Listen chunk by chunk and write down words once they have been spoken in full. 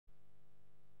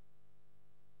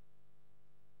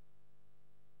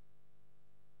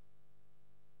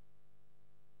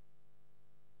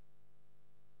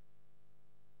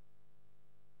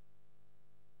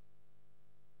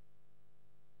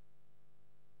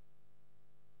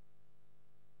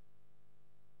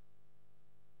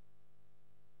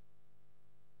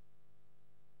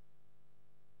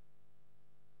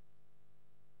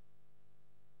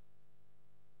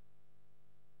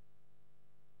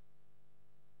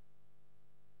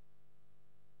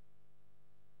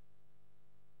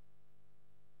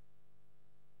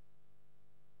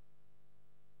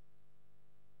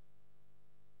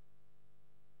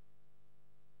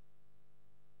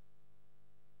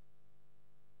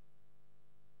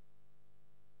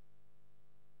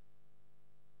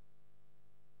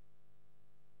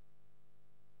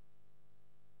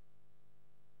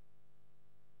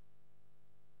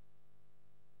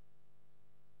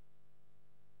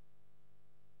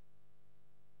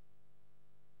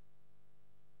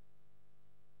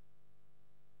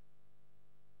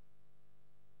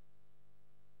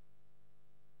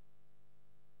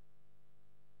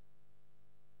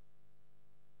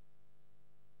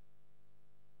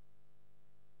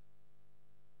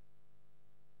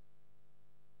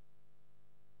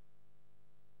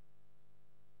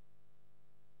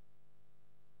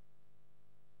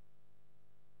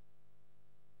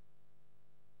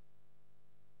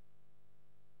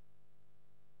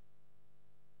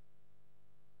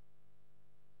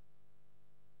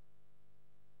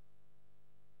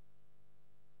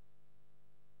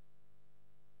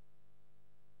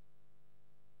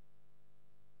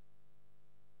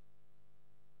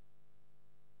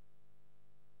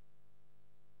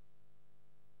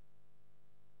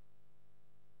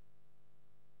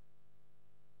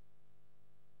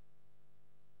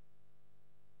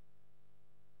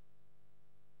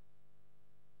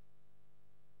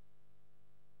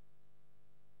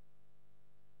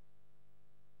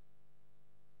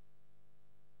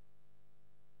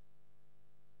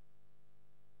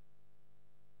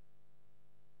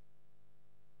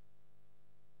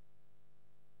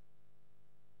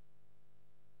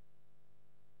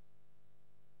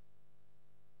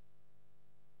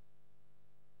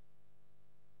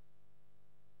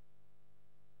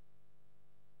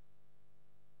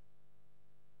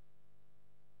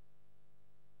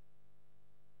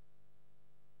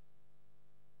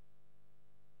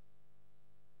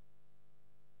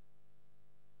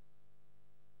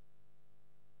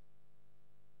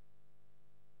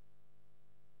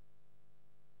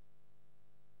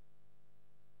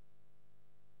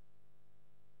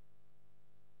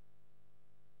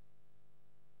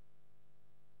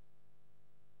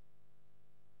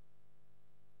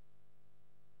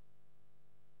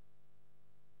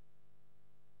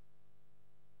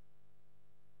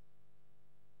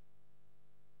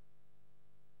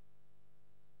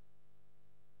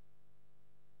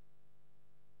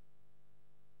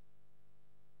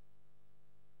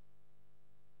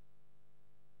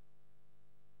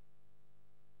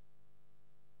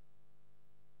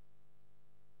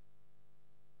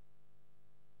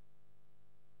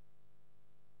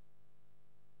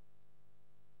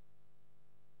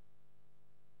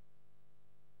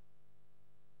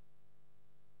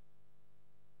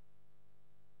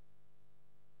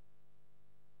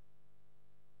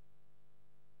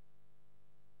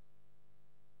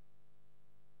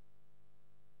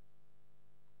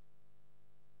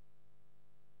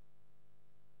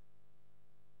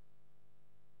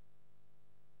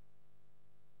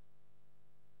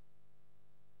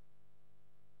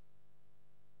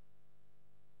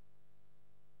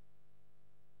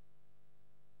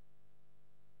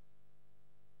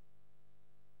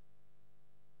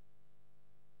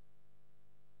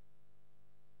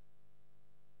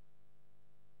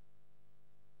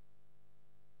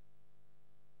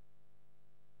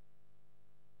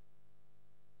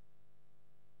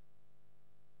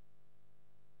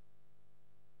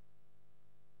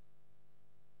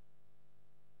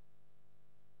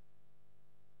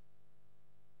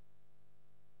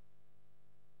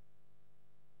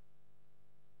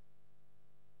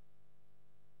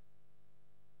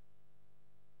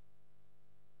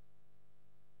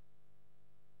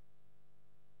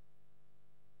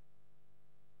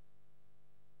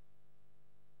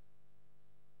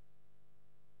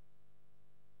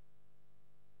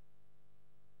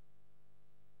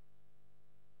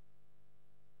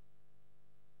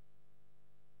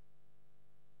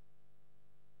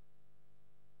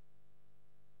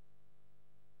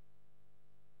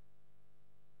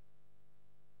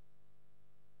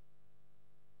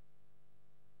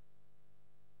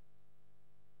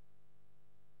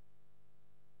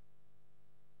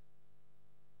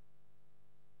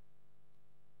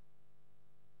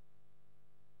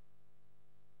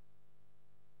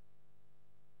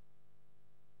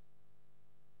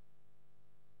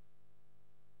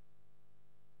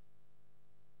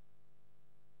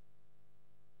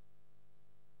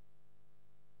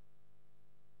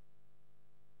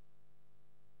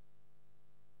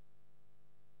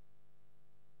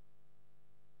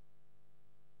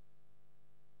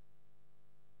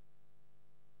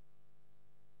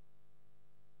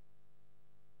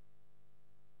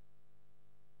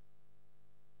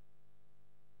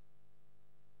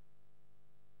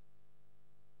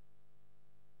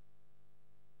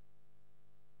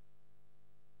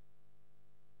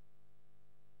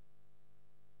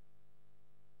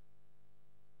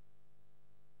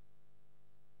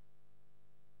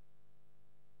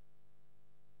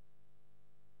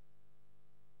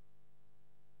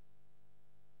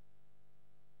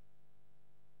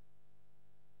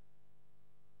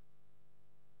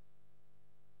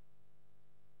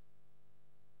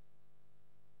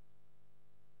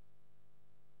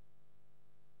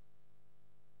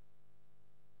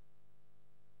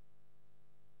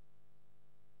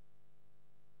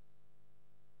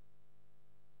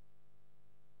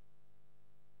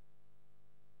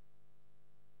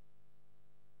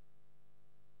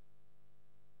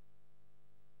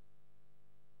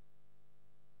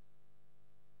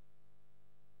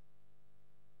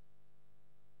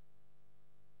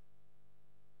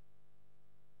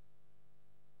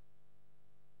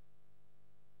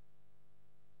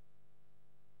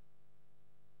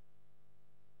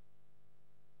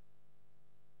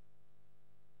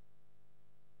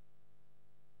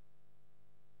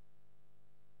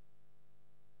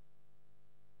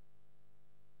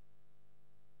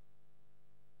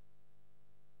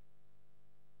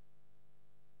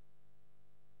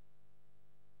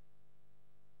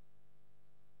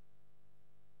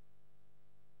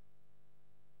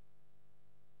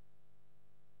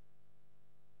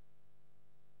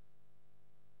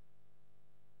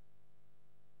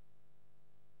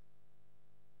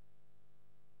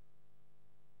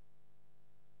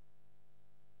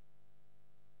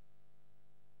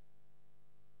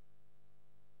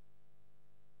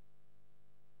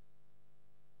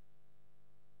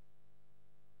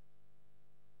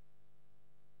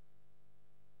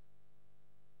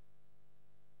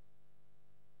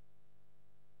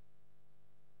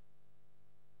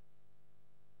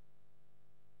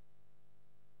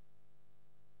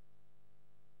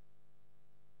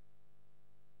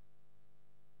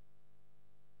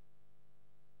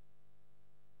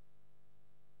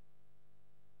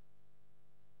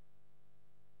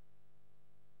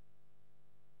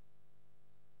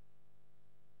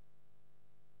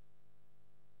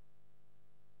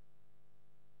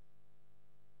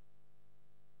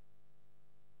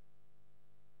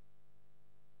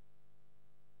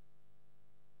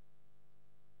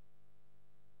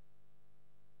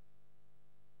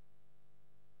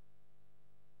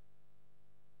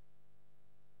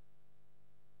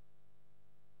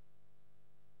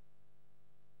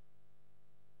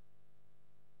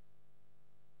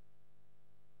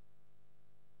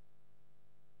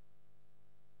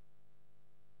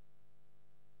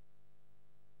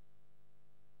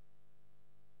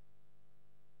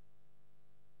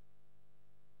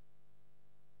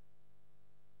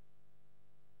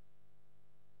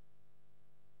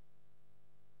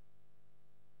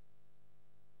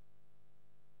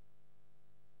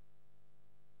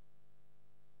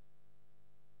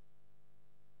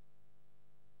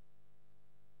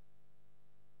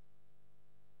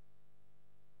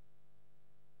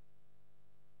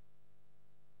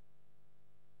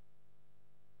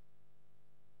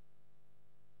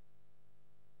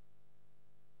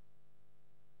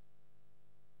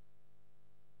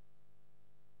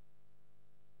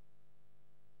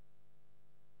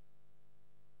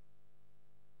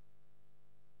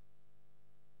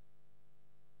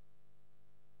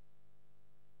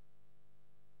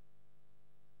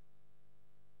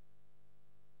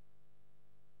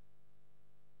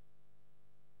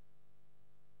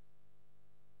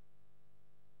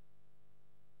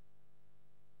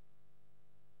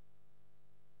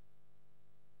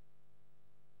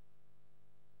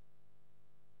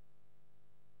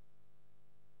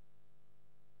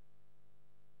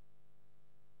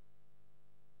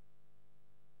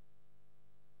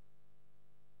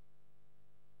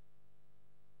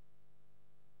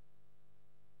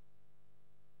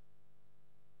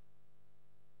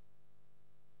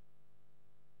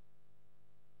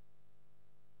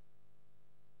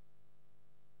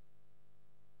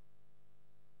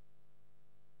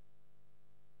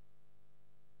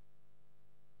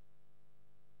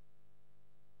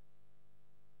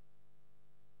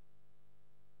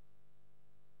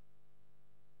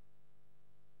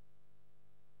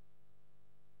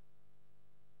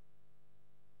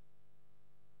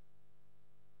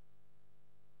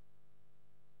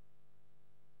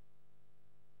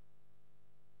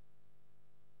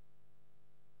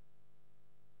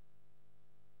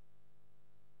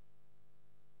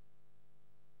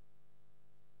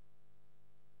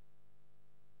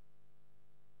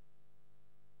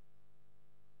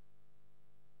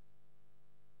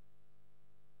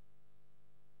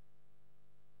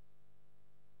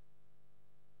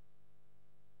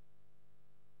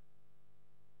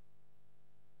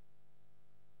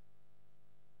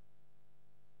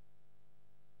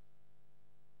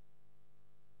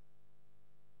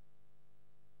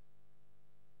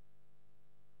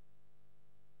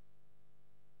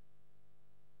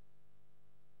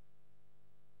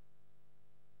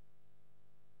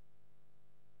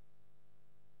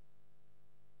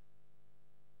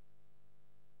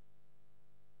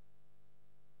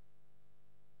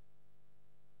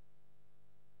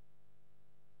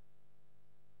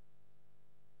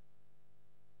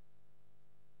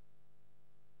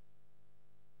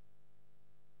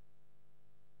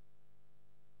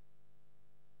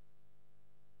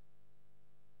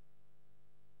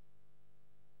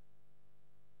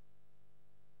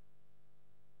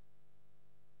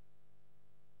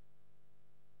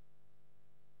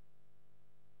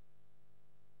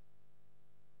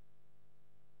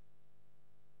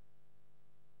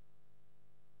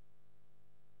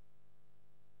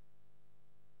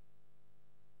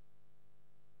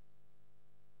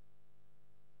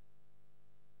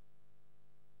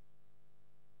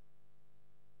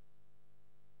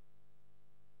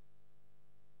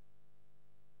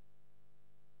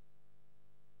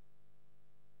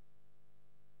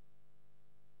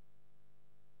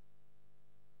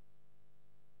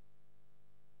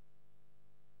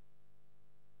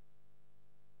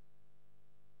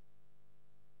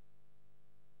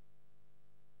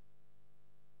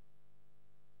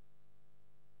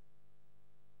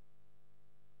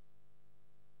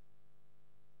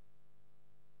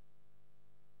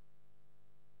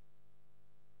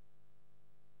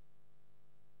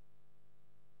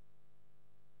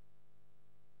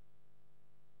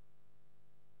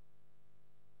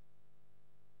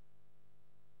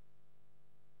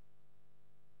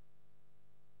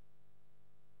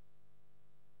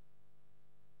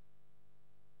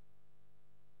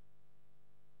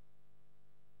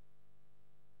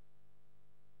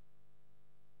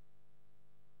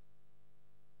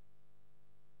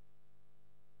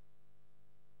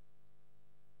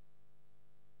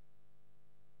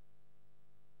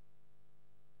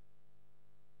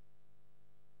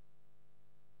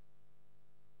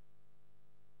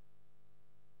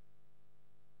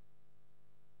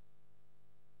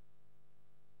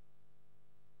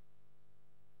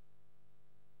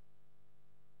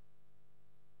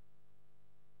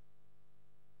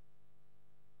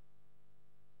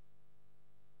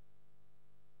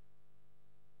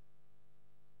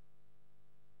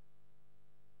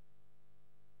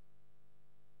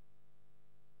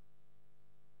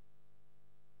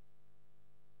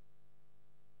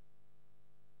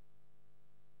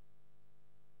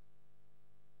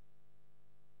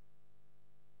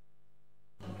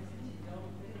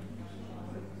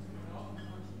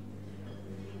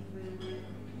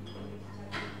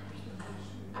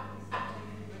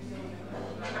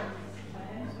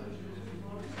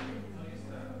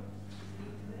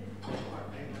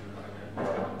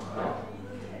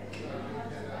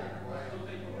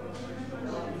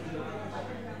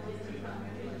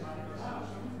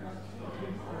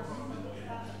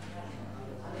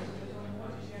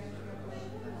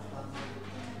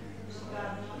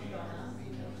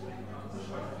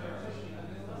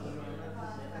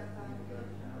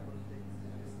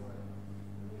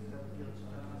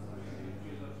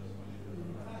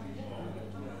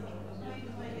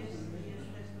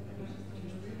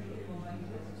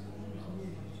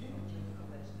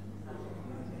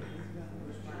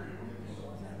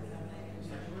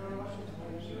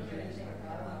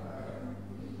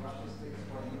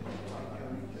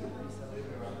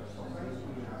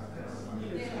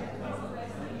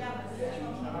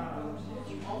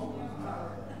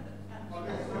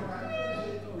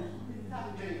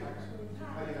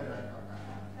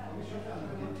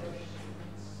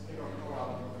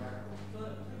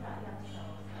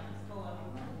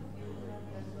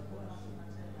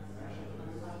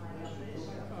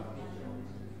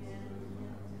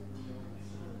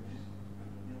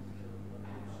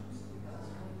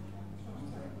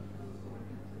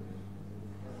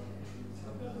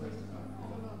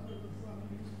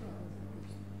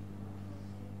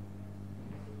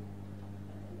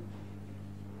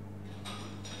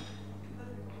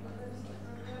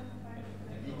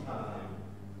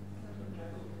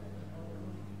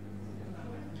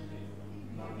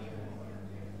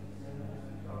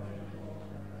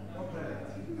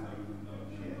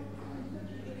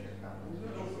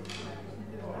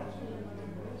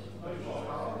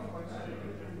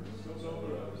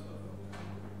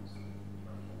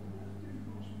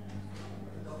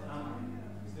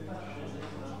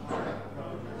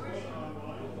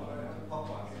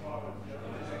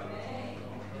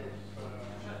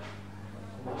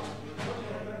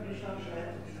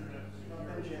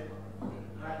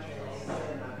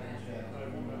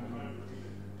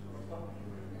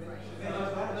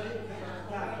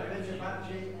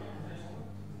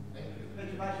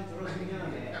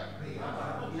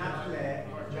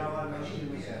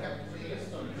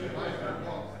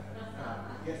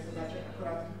to znaczy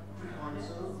akurat w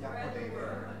końcu, jak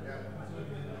podejdę.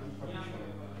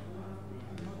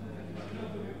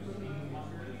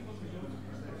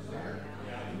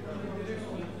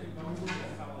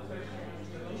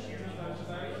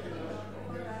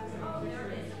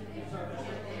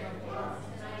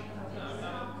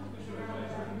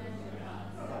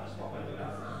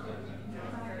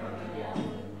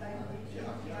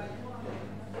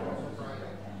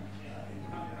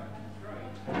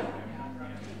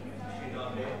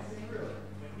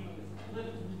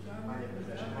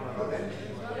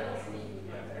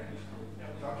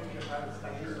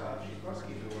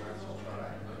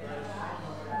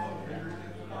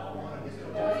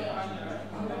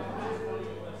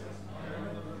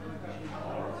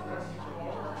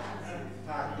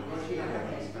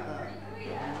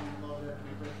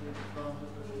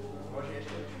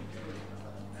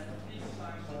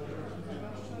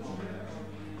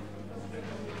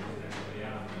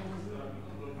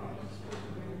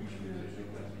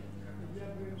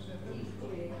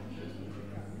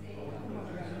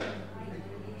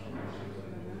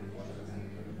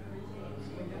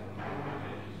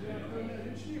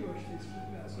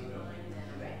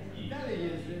 Dalej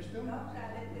jest zresztą. Dobra,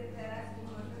 ale ty teraz nie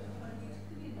możesz chodzić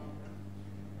chwilą.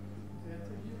 Ja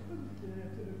to nie chodzę, ja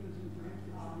to reprezentuję,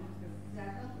 jestem.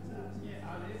 Nie,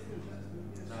 ale jestem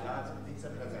Na lat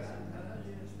wiceprezesem. Na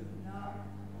razie jestem. No,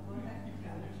 bo tak nie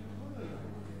prawie.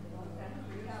 Bo tak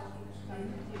wydało już pani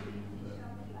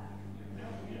 90 lat.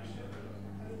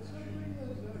 Ale co to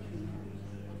jest za osiągnięcie?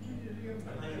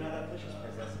 Pani Rada też jest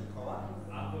prezesem koła?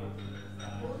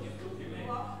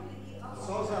 Chłopcy i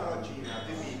Co za rodzina,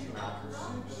 wybitna.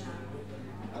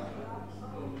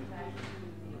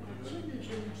 Ciebie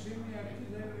się uczymy, jak ty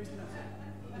dałeś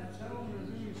na całą,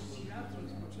 rozumiesz, świat,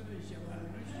 rozpocząłeś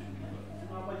działalność.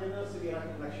 No, panie sobie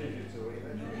rakiem na księżycu.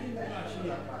 No i właśnie,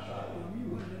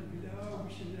 miło, że wydawałoby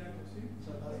się, że jako syn.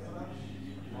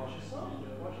 Może są,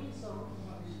 może nie są.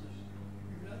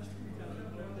 Raz twój tata,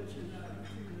 prawda, cię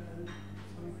nauczył, że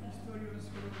tą historią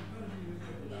swoją bardziej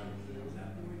na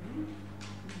młodzież.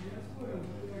 Ja swoją,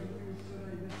 bo jak mówił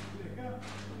wczoraj na Szleka,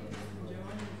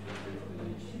 działanie przez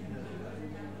 40 lat.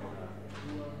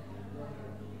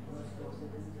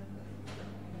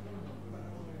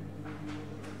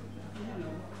 Nie no,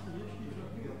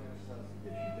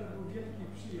 jeśli to był wielki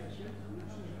przyjaciel,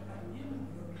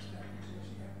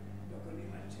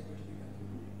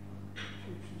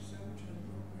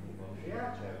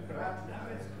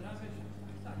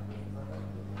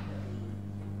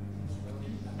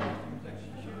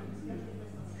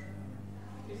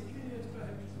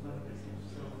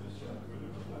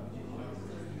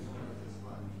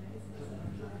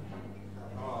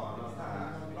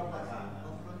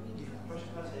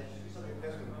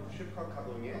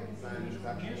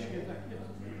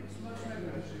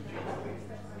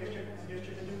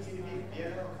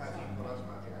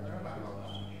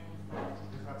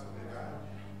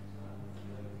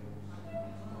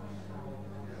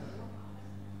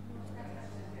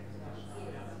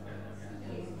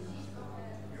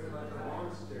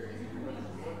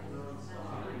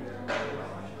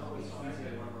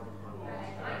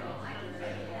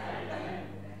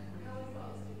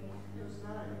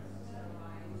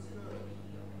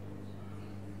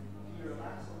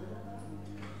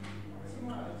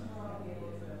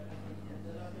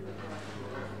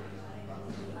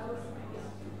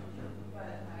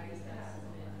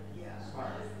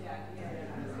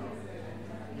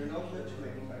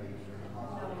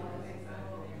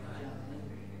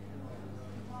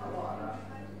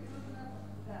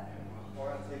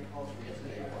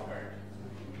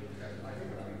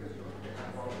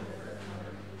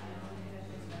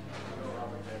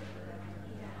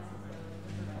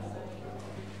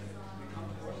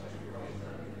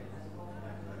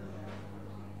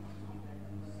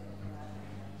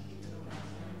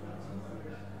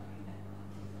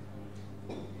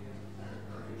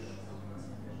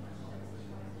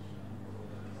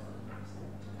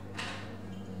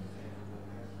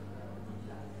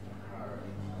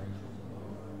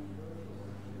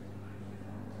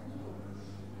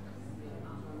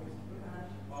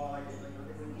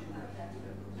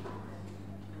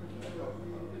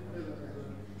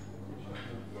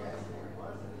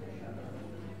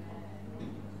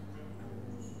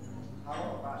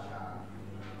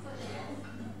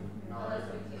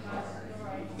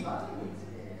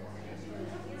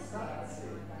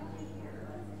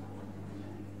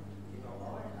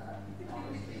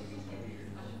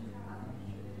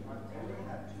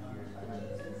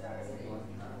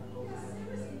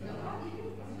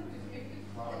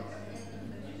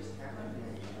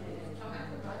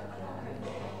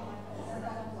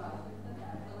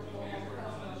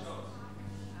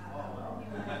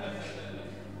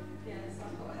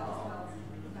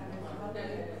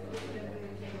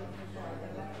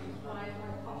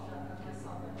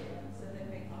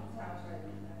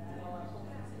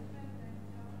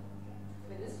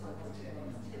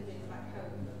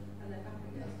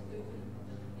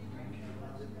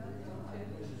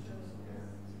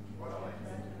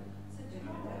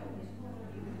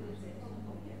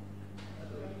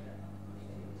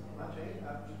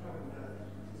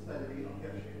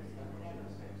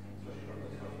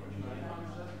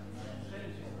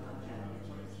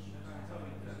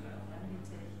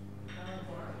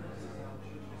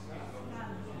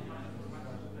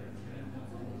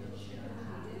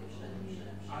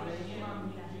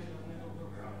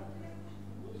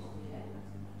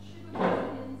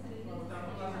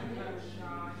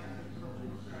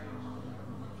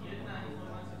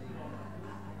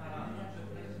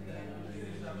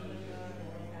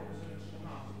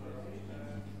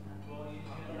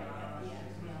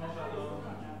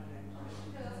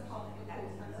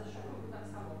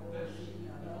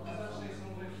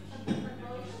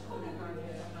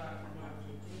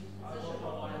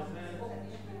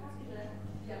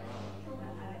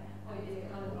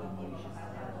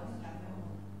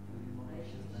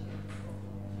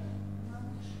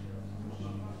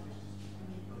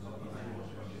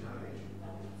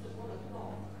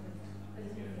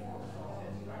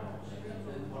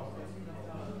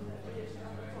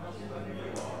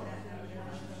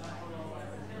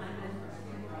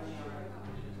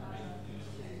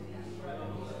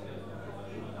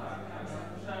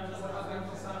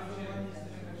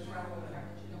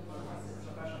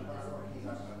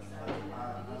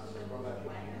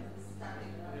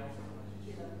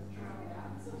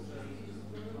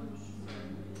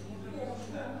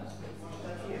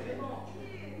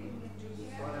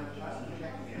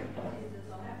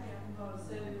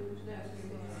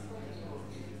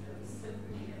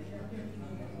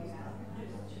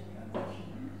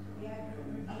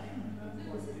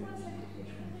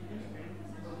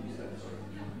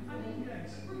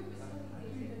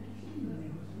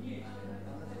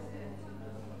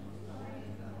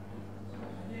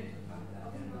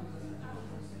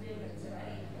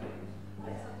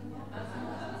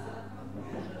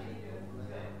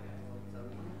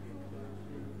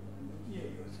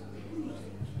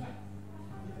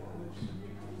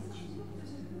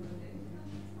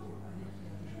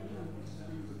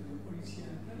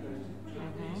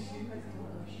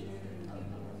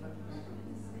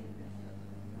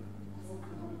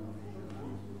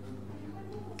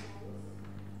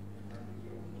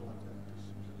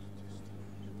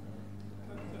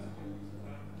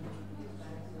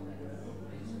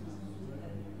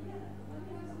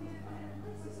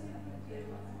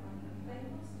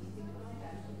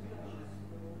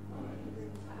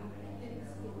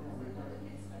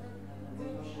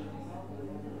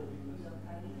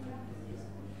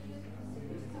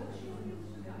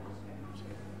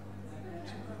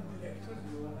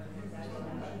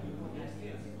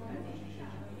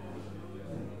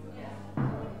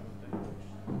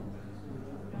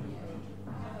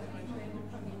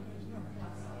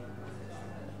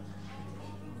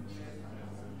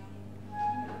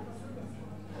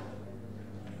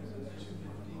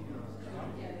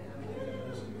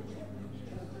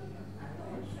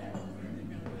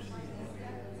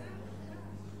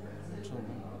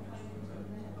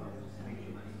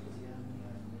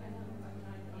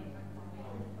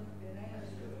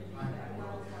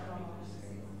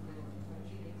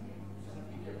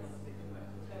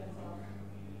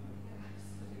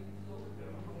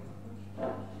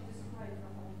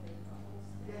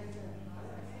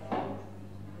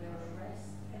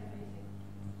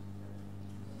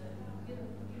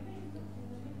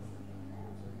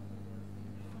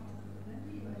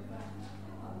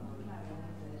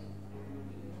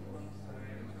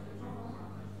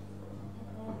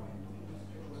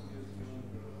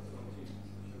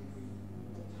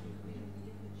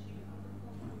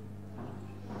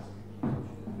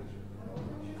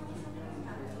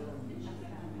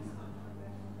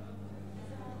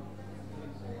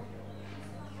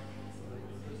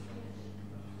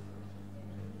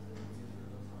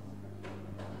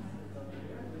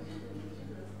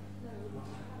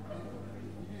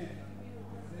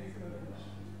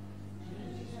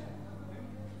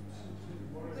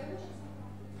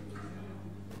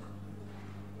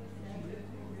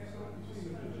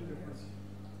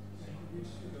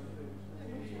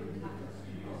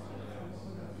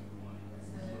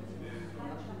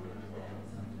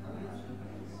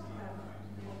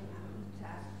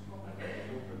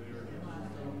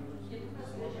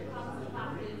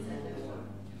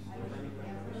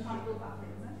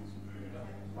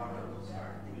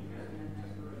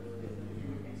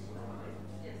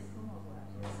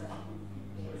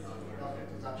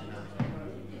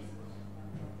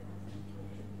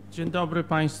 Dzień dobry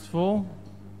Państwu.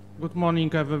 Good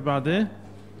morning everybody.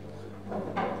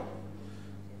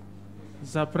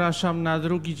 Zapraszam na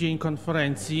drugi dzień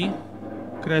konferencji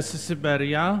Kresy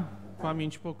Syberia,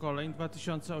 Pamięć Pokoleń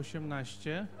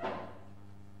 2018.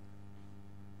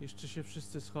 Jeszcze się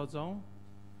wszyscy schodzą.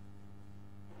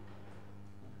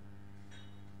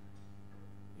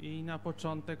 I na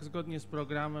początek, zgodnie z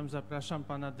programem, zapraszam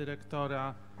pana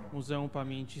dyrektora Muzeum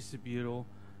Pamięci Sybiru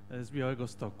z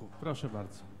Białegostoku. Proszę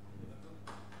bardzo.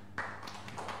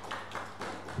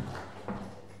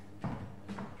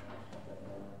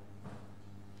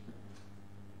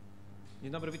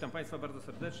 Dzień dobry, witam Państwa bardzo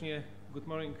serdecznie. Good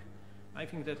morning. I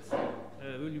think that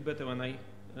will be better when I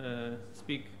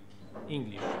speak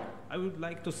English. I would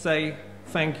like to say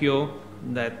thank you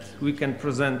that we can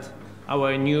present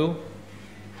our new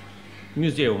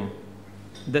museum,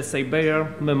 the Siberia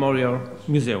Memorial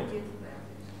Museum.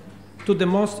 To the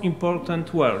most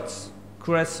important words,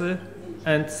 Kresy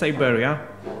and Siberia,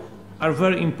 are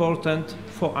very important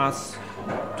for us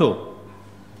too.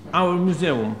 Our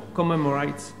museum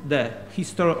commemorates the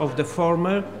history of the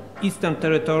former Eastern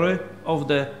Territory of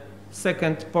the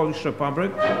Second Polish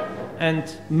Republic and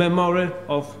memory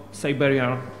of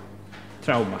Siberian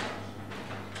trauma.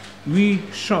 We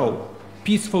show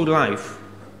peaceful life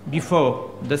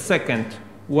before the Second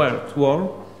World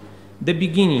War, the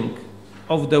beginning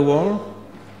of the war,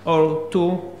 or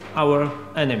to our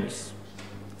enemies,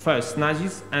 first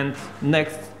Nazis and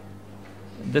next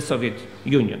the Soviet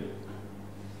Union.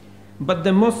 But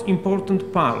the most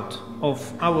important part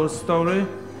of our story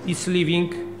is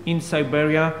living in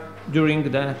Siberia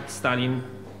during the Stalin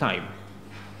time.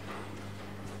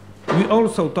 We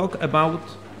also talk about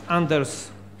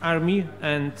Anders' army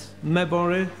and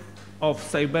memory of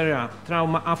Siberia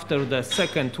trauma after the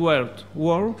Second World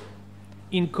War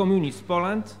in communist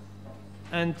Poland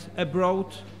and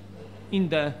abroad in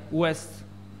the West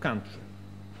country.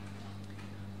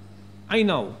 I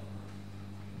know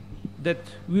that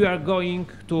we are going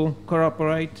to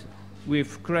cooperate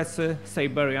with Kresy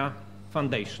Siberia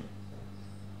Foundation.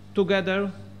 Together,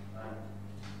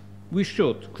 we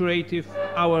should create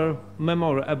our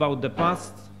memory about the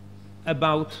past,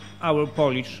 about our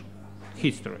Polish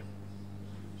history.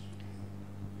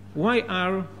 Why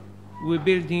are we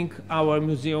building our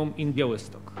museum in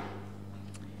Białystok?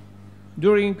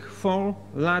 During 4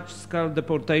 large-scale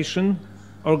deportations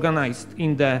organized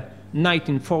in the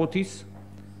 1940s,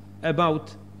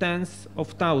 about tens of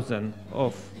thousands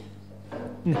of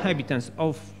inhabitants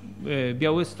of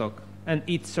Białystok and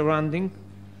its surrounding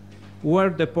were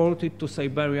deported to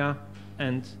Siberia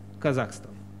and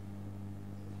Kazakhstan.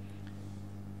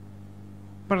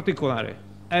 Particularly,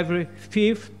 every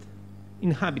 5th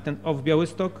inhabitant of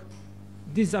Białystok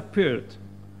disappeared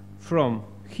from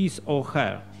his or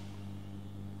her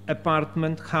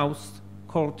apartment, house,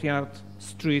 courtyard,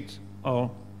 street,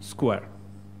 or square.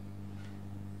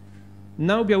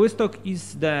 Now Białystok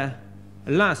is the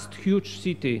last huge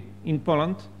city in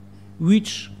Poland,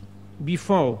 which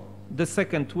before the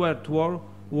Second World War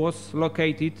was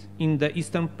located in the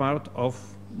eastern part of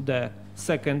the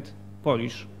Second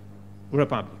Polish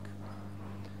Republic.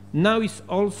 Now it's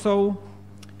also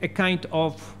a kind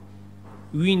of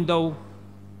window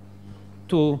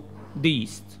to the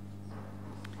east.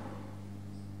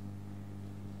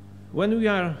 When we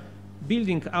are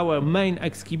building our main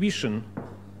exhibition,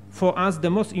 for us the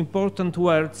most important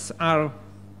words are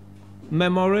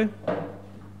memory,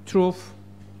 truth,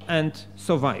 and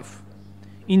survive.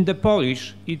 In the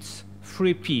Polish it's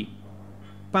 3P: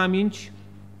 pamięć,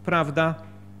 prawda,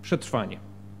 przetrwanie.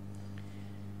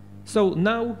 So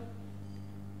now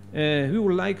we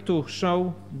would like to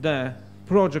show the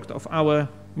project of our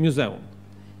museum.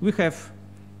 We have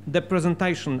the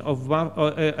presentation of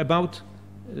about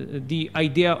the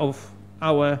idea of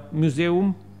our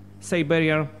museum,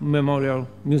 Siberia Memorial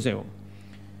Museum.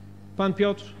 Pan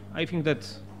Piotr, I think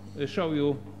that show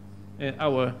you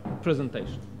our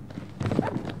presentation.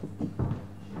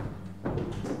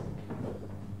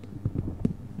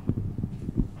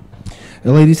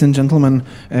 Ladies and gentlemen,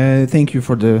 thank you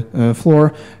for the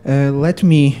floor. Let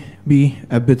me be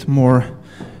a bit more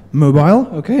mobile,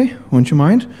 okay? Won't you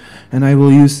mind? And I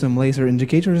will use some laser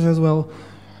indicators as well.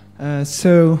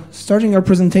 So, starting our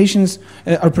presentation,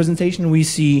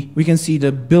 we can see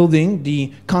the building,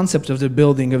 the concept of the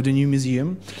building of the new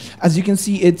museum. As you can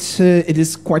see, it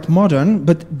is quite modern,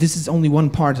 but this is only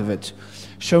one part of it,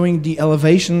 showing the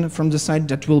elevation from the side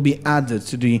that will be added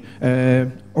to the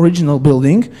original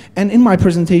building. And in my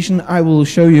presentation, I will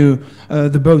show you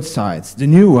the both sides, the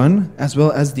new one as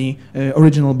well as the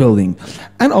original building,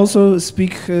 and also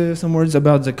speak some words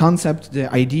about the concept,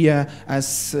 the idea,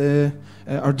 as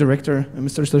our director,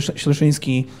 Mr.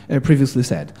 Śleszyński, previously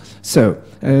said. So,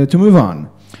 to move on.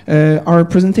 Our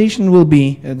presentation will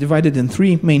be divided in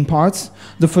three main parts.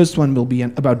 The first one will be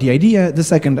about the idea, the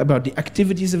second about the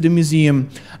activities of the museum,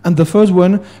 and the third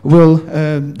one will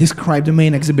describe the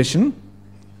main exhibition.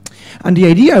 And the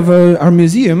idea of our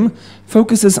museum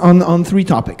focuses on three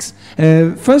topics.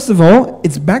 First of all,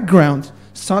 its background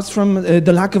starts from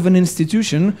the lack of an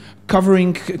institution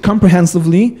covering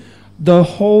comprehensively the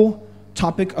whole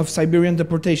topic of Siberian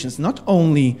deportations, not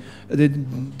only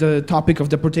the topic of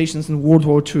deportations in World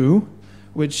War II,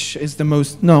 which is the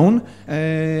most known,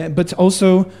 but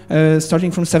also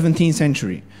starting from 17th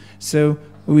century. So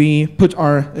we put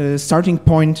our starting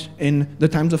point in the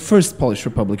times of First Polish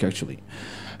Republic, actually.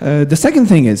 The second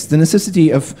thing is the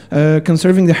necessity of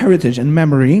conserving the heritage and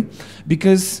memory,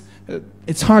 because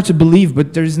it's hard to believe,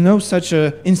 but there is no such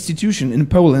a institution in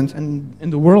Poland and in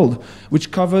the world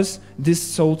which covers this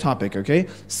sole topic, okay?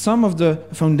 Some of the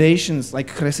foundations, like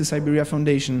Kresy Siberia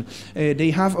Foundation,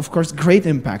 they have, of course, great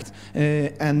impact,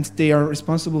 and they are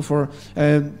responsible for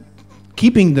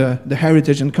keeping the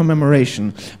heritage and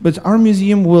commemoration. But our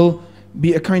museum will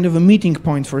be a kind of a meeting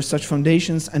point for such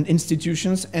foundations and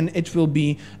institutions, and it will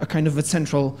be a kind of a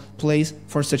central place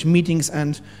for such meetings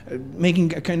and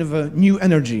making a kind of a new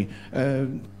energy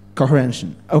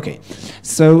cohesion. Okay,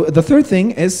 so the third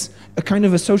thing is a kind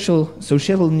of a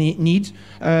social need.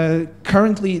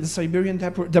 Currently, the Siberian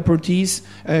deportees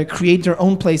create their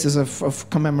own places of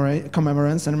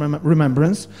commemorance and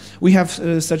remembrance. We have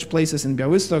such places in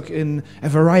Białystok, in a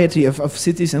variety of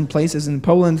cities and places in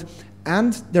Poland,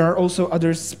 and there are also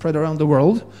others spread around the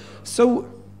world. So,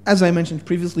 as I mentioned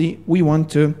previously, we want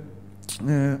to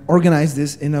organize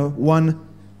this in a one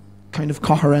kind of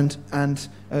coherent and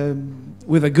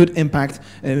with a good impact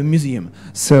museum.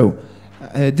 So,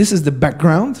 this is the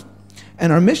background,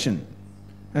 and our mission,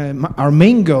 our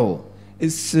main goal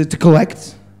is to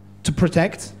collect, to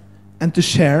protect, and to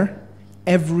share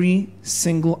every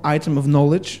single item of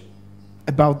knowledge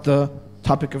about the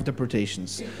topic of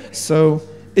deportations. So,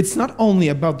 it's not only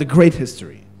about the great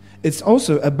history, it's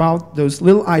also about those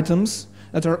little items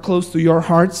that are close to your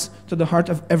hearts, to the heart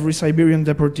of every Siberian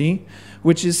deportee,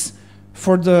 which is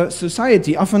for the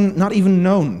society often not even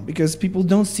known, because people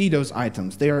don't see those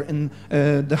items. They are in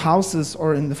the houses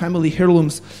or in the family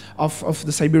heirlooms of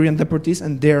the Siberian deportees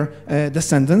and their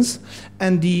descendants.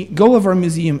 And the goal of our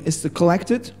museum is to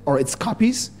collect it, or its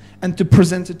copies, and to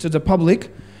present it to the public,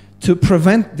 to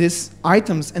prevent these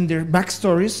items and their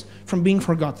backstories from being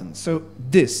forgotten. So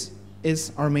this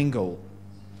is our main goal.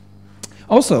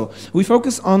 Also, we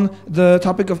focus on the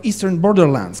topic of eastern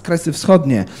borderlands, Kresy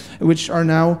Wschodnie, which are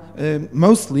now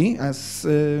mostly, as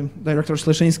Director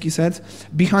Śleszyński said,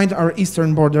 behind our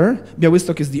eastern border.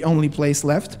 Białystok is the only place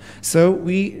left, so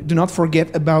we do not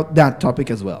forget about that topic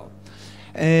as well.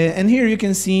 And here you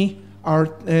can see our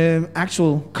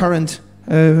actual current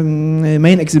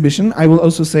main exhibition. I will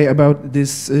also say about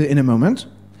this in a moment.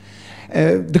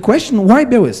 The question, why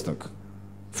Białystok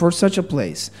for such a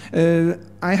place?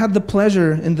 I had the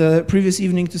pleasure in the previous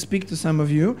evening to speak to some of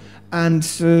you and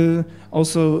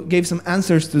also gave some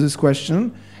answers to this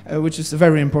question, which is a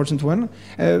very important one.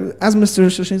 As Mr.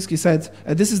 Śleszyński said,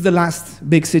 this is the last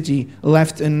big city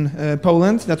left in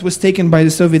Poland that was taken by the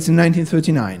Soviets in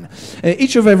 1939.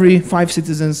 Each of every 5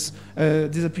 citizens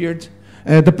disappeared,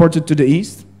 deported to the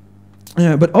east.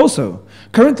 But also,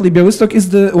 currently Białystok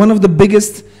is one of the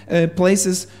biggest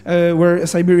places where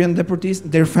Siberian deportees,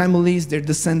 their families, their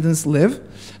descendants live.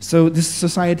 So this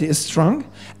society is strong.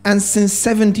 And since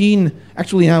 18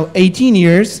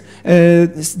 years,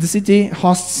 the city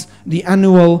hosts the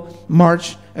annual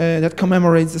march that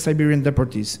commemorates the Siberian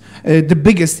deportees. The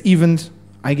biggest event,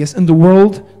 I guess, in the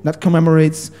world that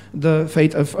commemorates the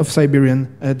fate of Siberian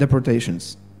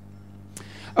deportations.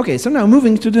 Okay, so now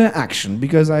moving to the action,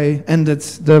 because I ended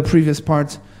the previous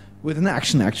part with an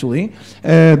action, actually,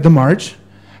 the march.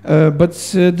 But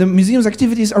the museum's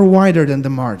activities are wider than the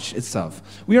march itself.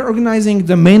 We are organizing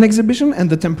the main exhibition and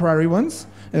the temporary ones.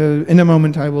 In a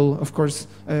moment, I will, of course,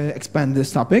 expand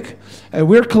this topic.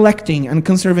 We're collecting and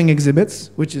conserving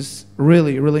exhibits, which is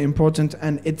really, really important,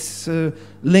 and it's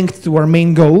linked to our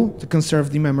main goal, to conserve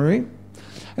the memory.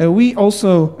 We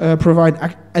also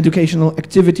provide educational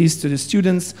activities to the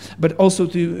students, but also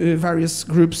to various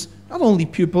groups, not only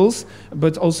pupils,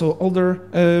 but also older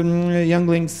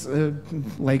younglings,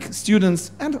 like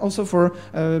students, and also for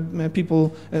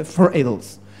people, for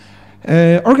adults.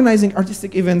 Organizing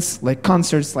artistic events like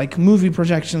concerts, like movie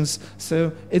projections,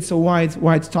 so it's a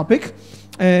wide topic.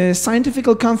 Scientific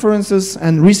conferences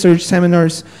and research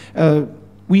seminars,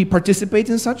 we participate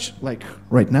in such, like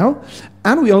right now,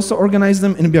 and we also organize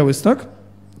them in Białystok.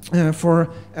 for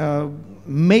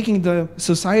making the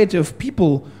society of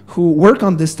people who work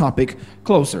on this topic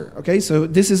closer. Okay, so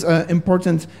this is an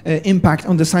important impact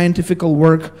on the scientific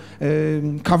work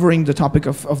covering the topic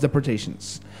of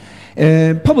deportations.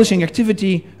 Publishing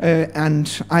activity,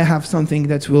 and I have something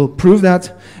that will prove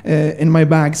that in my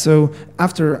bag. So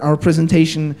after our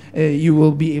presentation, you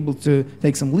will be able to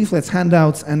take some leaflets,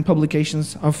 handouts, and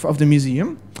publications of the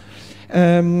museum.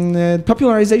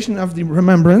 Popularization of the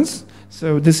remembrance.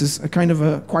 So this is a kind of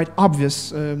a quite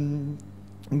obvious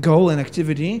goal and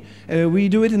activity. We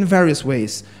do it in various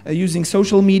ways, using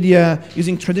social media,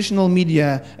 using traditional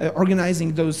media,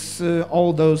 organizing those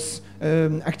all those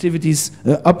activities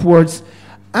upwards.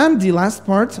 And the last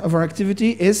part of our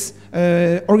activity is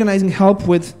organizing help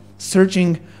with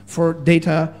searching for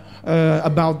data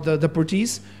about the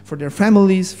deportees, for their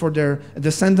families, for their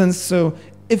descendants. So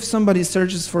if somebody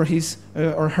searches for his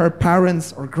or her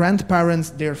parents or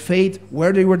grandparents, their fate,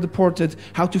 where they were deported,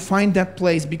 how to find that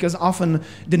place, because often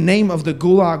the name of the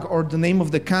gulag or the name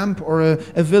of the camp or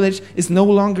a village is no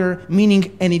longer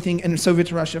meaning anything. In Soviet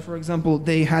Russia, for example,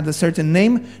 they had a certain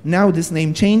name. Now this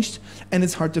name changed and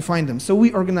it's hard to find them. So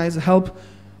we organize help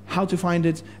how to find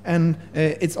it, and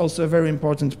it's also a very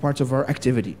important part of our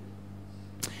activity.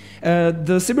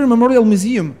 The Siberia Memorial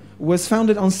Museum was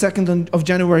founded on 2nd of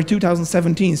January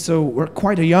 2017, so we're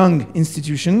quite a young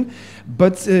institution,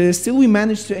 but still we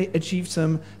managed to achieve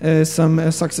some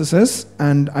successes,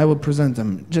 and I will present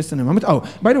them just in a moment. Oh,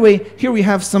 by the way, here we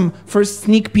have some first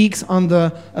sneak peeks on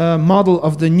the model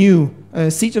of the new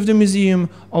seat of the museum.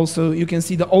 Also, you can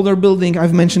see the older building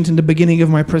I've mentioned in the beginning of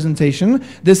my presentation.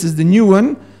 This is the new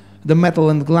one, the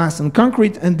metal and glass and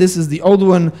concrete, and this is the old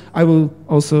one. I will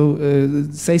also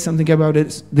say something about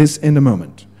this in a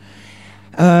moment.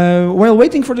 While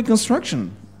waiting for the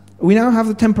construction, we now have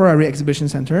the temporary exhibition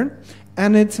center,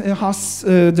 and it hosts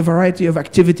the variety of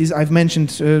activities I've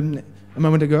mentioned a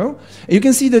moment ago. You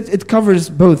can see that it covers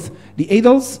both the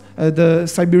adults, the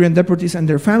Siberian deportees and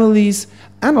their families,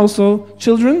 and also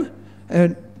children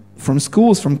from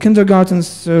schools, from kindergartens.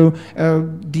 So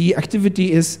the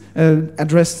activity is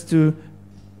addressed to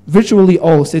virtually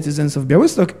all citizens of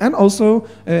Białystok, and also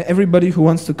everybody who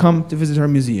wants to come to visit our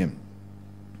museum.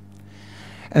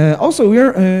 Also, we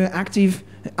are active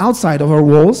outside of our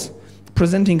walls,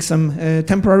 presenting some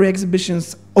temporary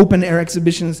exhibitions, open-air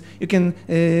exhibitions. You can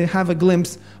have a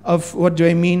glimpse of what do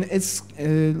I mean. It's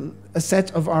a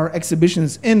set of our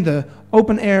exhibitions in the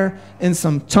open air, in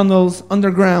some tunnels,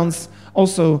 undergrounds.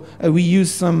 Also, we use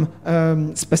some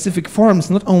specific forms,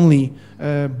 not only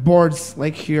boards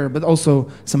like here, but also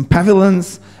some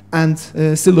pavilions and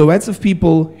silhouettes of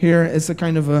people. Here is a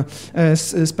kind of a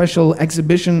special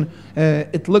exhibition.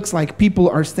 It looks like people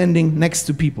are standing next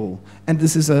to people, and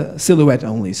this is a silhouette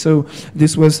only. So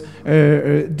this was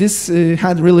this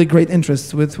had really great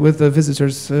interest with the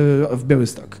visitors of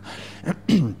Białystok.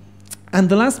 And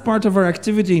the last part of our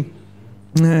activity,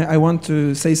 I want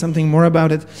to say something more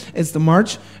about it. It's the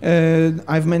march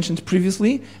I've mentioned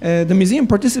previously. The museum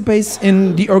participates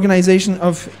in the organization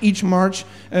of each march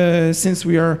since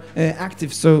we are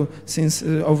active, so since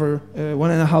over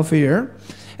 1.5 years.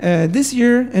 This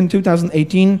year, in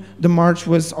 2018, the march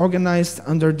was organized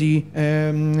under the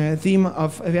theme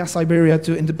of Via Siberia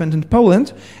to Independent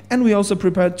Poland, and we also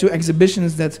prepared 2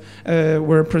 exhibitions that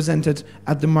were presented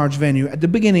at the march venue at the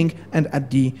beginning and at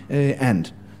the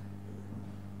end.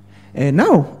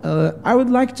 Now, I would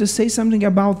like to say something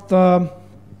about the,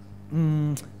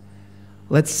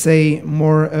 let's say,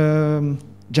 more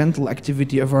gentle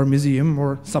activity of our museum,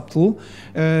 more subtle.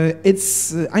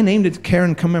 I named it Care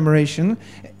and Commemoration.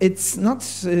 It's not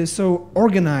so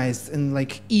organized in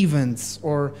like events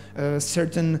or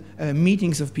certain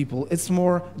meetings of people. It's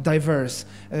more diverse.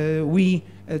 We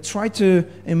try to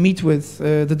meet with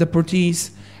the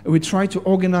deportees. We try to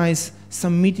organize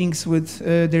some meetings with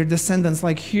their descendants.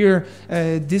 Like here,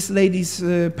 this lady's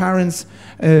parents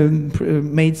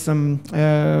made some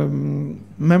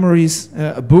memories.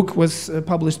 A book was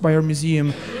published by our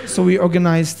museum. So we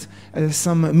organized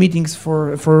some meetings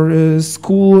for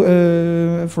school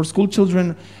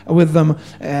children with them.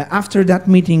 After that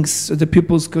meetings, the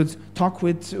pupils could talk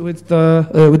with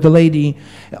the lady.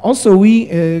 Also,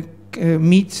 we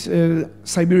meet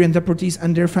Siberian deportees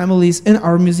and their families in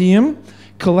our museum,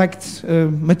 collect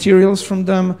materials from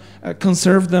them,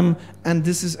 conserve them, and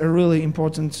this is a really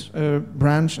important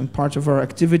branch and part of our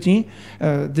activity.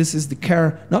 This is the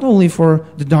care not only for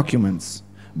the documents,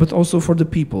 but also for the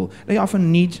people. They often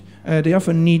need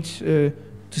to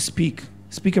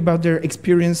speak about their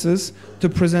experiences, to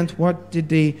present what did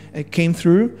they came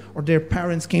through, or their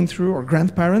parents came through, or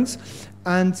grandparents.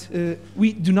 And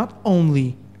we do not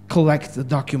only collect the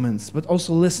documents, but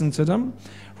also listen to them,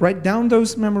 write down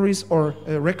those memories or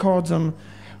record them,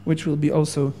 which will be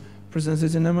also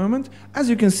presented in a moment. As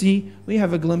you can see, we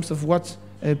have a glimpse of what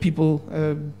people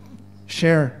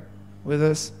share with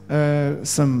us.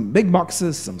 Some big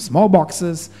boxes, some small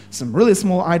boxes, some really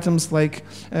small items like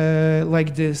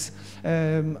this,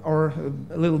 or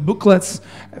little booklets,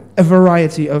 a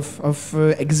variety of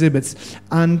exhibits.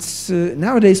 And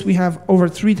nowadays we have over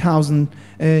 3,000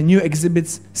 new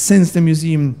exhibits since the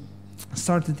museum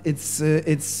started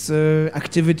its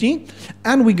activity,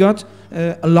 and we got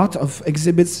a lot of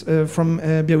exhibits from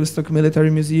Białystok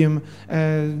Military Museum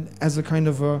as a kind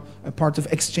of a part of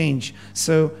exchange.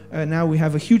 So now we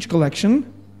have a huge collection.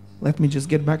 Let me just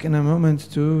get back in a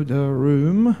moment to the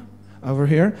room over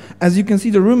here. As you can see,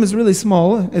 the room is really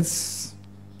small. It's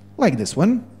like this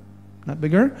one, not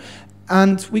bigger.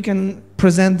 And we can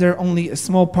present there only a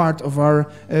small part of our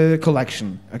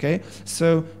collection, okay?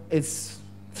 So it's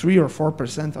 3 or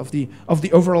 4% of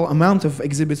the overall amount of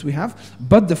exhibits we have.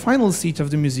 But the final seat of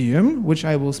the museum, which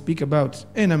I will speak about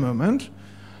in a moment,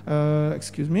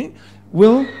 excuse me,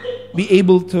 will be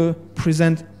able to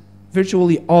present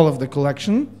virtually all of the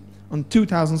collection on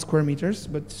 2,000 square meters,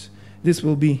 but this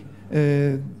will be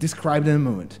described in a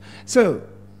moment. So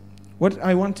what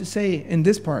I want to say in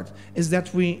this part is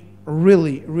that we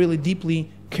really, really deeply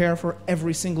care for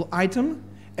every single item,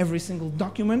 every single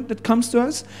document that comes to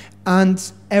us,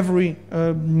 and every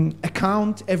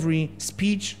account, every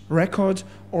speech, record,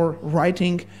 or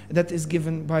writing that is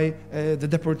given by the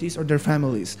deportees or their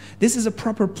families. This is a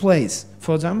proper place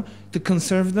for them to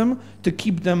conserve them, to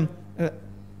keep them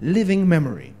living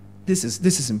memory. This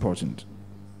is important.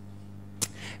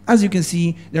 As you can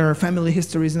see, there are family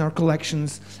histories in our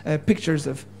collections, pictures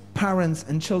of parents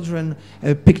and children,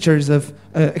 pictures of,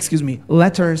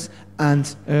 letters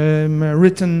and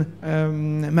written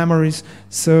memories.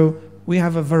 So we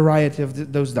have a variety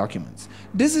of those documents.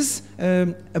 This is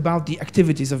about the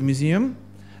activities of museum.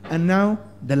 And now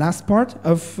the last part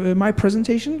of my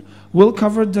presentation will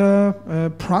cover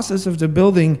the process of the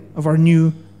building of our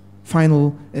new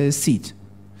final seat.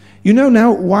 You know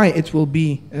now why it will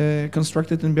be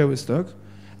constructed in Białystok.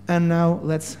 And now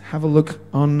let's have a look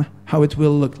on how it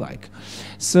will look like.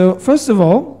 So first of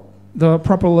all, the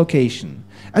proper location.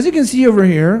 As you can see over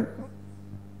here,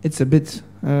 it's a bit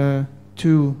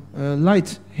too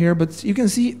light here, but you can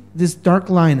see this dark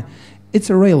line. It's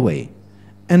a railway.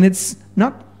 And it's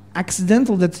not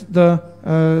accidental that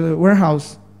the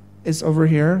warehouse is over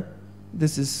here.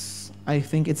 This is, I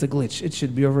think it's a glitch. It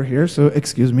should be over here, so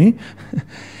excuse me.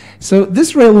 So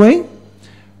this railway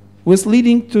was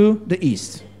leading to the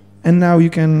east. And now you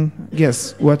can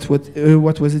guess what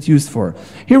was it used for.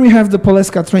 Here we have the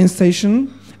Poleska train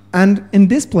station, and in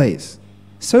this place,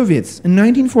 Soviets in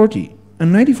 1940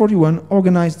 and 1941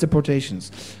 organized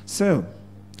deportations. So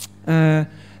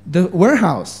the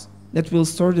warehouse that will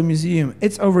store the museum,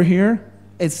 it's over here.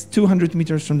 It's 200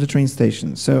 meters from the train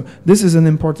station. So this is an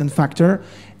important factor.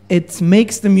 It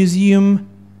makes the museum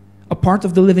a part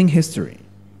of the living history.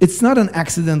 It's not an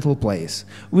accidental place.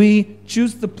 We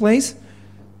choose the place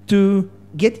to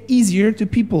get easier to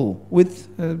people with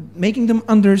making them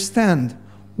understand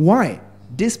why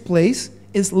this place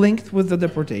is linked with the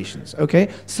deportations, okay?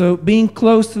 So being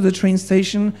close to the train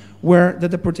station where the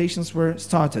deportations were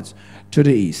started to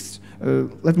the east.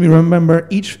 Let me remember,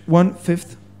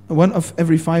 one of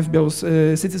every 5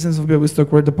 citizens of Białystok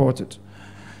were deported.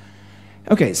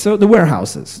 Okay, so the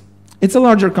warehouses. It's a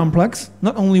larger complex,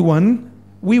 not only one.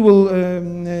 We will,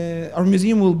 our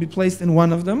museum will be placed in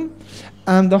one of them.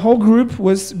 And the whole group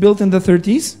was built in the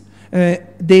 30s.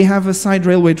 They have a side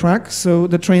railway track, so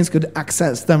the trains could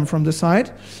access them from the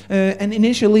side. And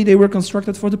initially, they were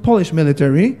constructed for the Polish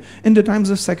military in the times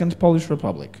of Second Polish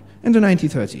Republic, in the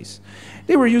 1930s.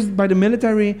 They were used by the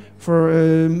military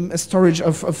for storage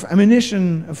of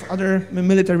ammunition, of other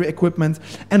military equipment.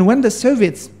 And when the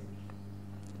Soviets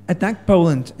attacked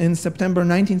Poland in September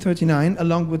 1939,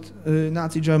 along with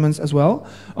Nazi Germans as well,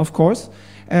 of course,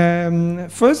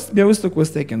 first, Białystok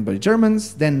was taken by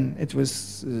Germans, then it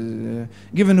was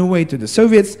given away to the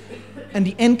Soviets, and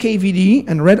the NKVD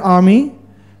and Red Army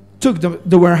took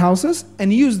the warehouses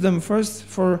and used them first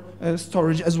for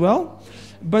storage as well.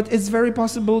 But it's very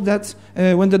possible that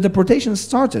when the deportation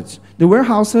started, the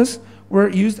warehouses were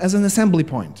used as an assembly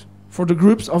point for the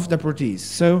groups of deportees.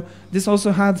 So this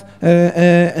also had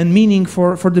a meaning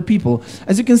for the people.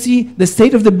 As you can see, the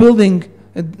state of the building,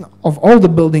 of all the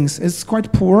buildings, is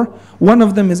quite poor. One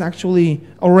of them is actually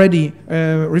already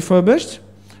refurbished,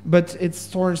 but it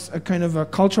stores a kind of a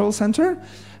cultural center.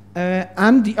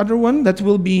 And the other one, that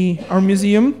will be our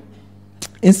museum,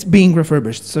 is being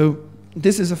refurbished. So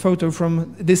this is a photo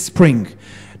from this spring.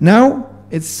 Now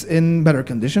it's in better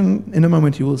condition. In a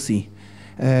moment you will see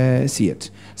it.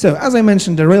 So as I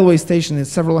mentioned, the railway station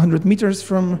is several hundred meters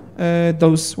from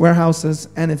those warehouses,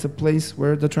 and it's a place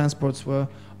where the transports were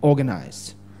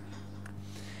organized.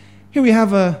 Here we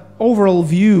have an overall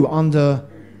view on the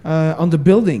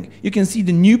building. You can see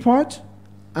the new part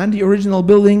and the original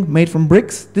building made from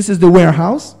bricks. This is the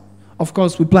warehouse. Of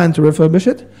course, we plan to refurbish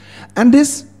it. And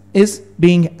this is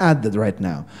being added right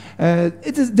now.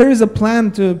 There is a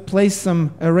plan to place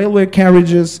some railway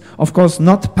carriages, of course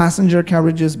not passenger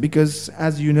carriages, because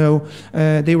as you know,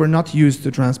 they were not used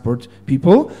to transport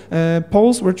people.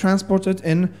 Poles were transported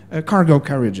in cargo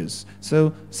carriages.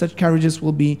 So such carriages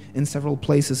will be in several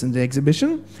places in the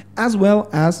exhibition, as well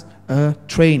as a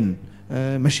train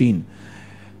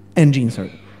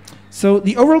engine. So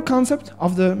the overall concept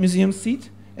of the museum seat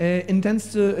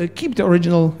intends to keep the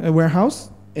original warehouse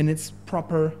in its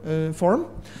proper form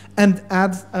and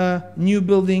add a new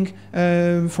building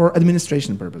for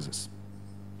administration purposes.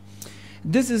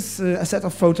 This is a set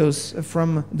of photos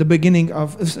from the beginning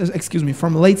of,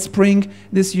 from late spring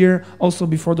this year, also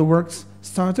before the works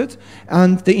started.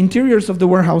 And the interiors of the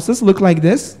warehouses look like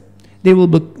this. They will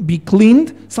be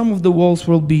cleaned. Some of the walls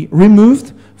will be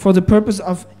removed for the purpose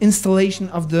of installation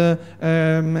of the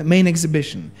main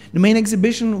exhibition. The main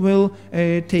exhibition will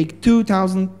take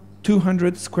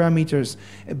 2,200 square meters,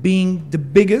 being the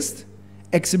biggest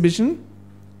exhibition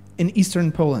in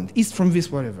eastern Poland, east from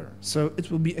Wisła River. So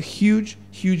it will be a huge,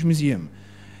 huge museum.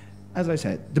 As I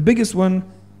said, the biggest one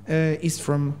east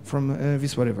from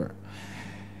Wisła River.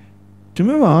 To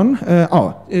move on,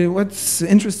 what's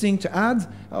interesting to add,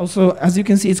 also, as you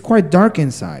can see, it's quite dark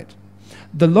inside.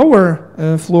 The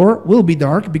lower floor will be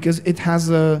dark because it has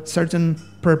a certain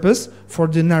purpose for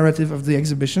the narrative of the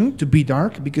exhibition to be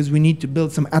dark, because we need to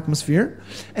build some atmosphere.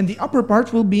 And the upper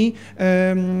part will be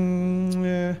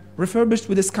refurbished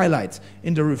with a skylight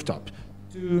in the rooftop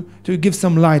to give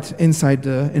some light inside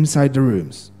the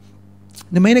rooms.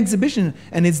 The main exhibition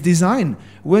and its design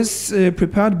was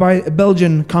prepared by a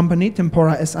Belgian company,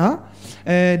 Tempora SA.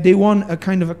 They won a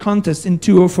kind of a contest in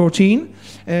 2014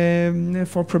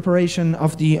 for preparation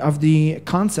of the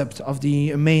concept of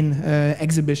the main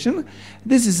exhibition.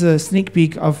 This is a sneak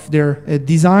peek of their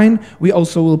design. We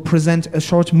also will present a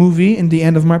short movie in the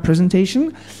end of my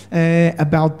presentation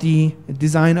about the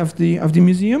design of the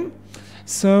museum.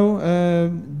 So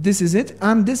this is it,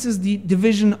 and this is the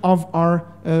division of our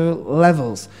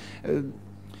levels.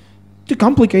 To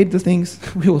complicate the things,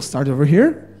 we will start over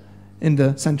here in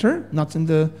the center, not in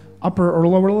the upper or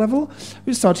lower level.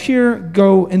 We start here,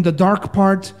 go in the dark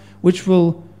part, which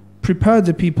will prepare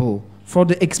the people for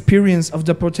the experience of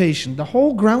deportation. The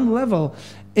whole ground level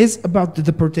is about the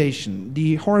deportation,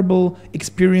 the horrible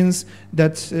experience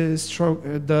that struck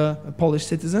the Polish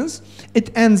citizens.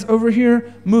 It ends over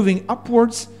here, moving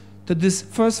upwards to this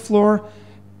first floor,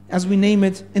 as we name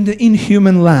it, in the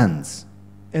inhuman lands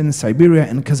in Siberia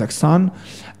and Kazakhstan.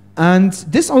 And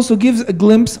this also gives a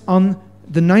glimpse on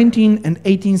the 19th and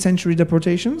 18th century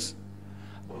deportations,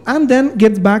 and then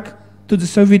gets back to the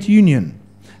Soviet Union.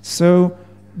 So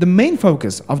the main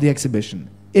focus of the exhibition,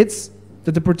 it's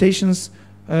the deportations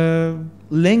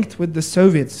linked with the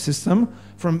Soviet system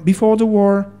from before the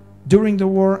war, during the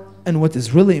war, and what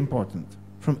is really important,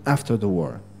 from after the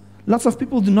war. Lots of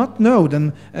people do not know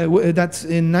then, that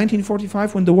in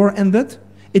 1945, when the war ended,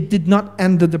 it did not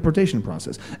end the deportation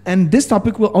process. And this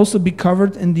topic will also be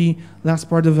covered in the last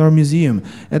part of our museum.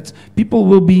 That people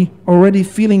will be already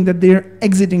feeling that they're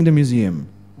exiting the museum,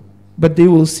 but they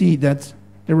will see that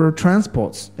there were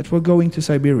transports that were going to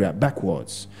Siberia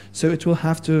backwards. So it will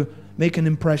have to make an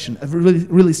impression, a really,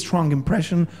 really strong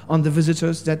impression on the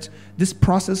visitors that this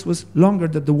process was longer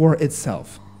than the war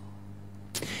itself.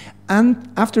 And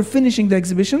after finishing the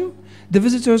exhibition, the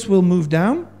visitors will move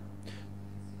down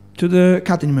to the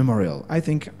Katyn Memorial. I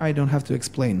think I don't have to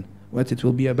explain what it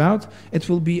will be about. It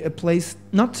will be a place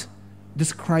not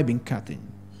describing Katyn.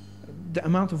 The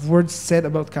amount of words said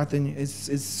about Katyn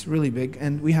is really big,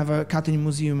 and we have a Katyn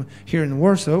museum here in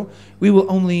Warsaw. We will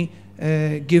only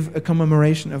give a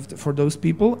commemoration for those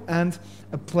people and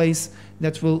a place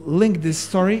that will link this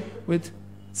story with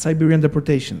Siberian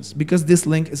deportations, because this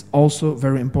link is also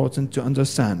very important to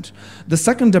understand. The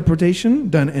second deportation,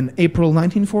 done in April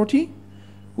 1940,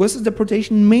 was a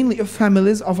deportation mainly of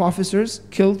families of officers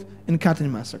killed in Katyn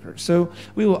massacre. So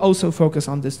we will also focus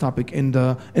on this topic in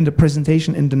the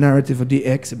presentation, in the narrative of the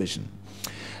exhibition.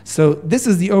 So this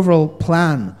is the overall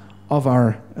plan of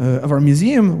our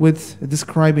museum, with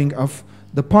describing of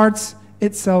the parts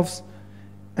itself.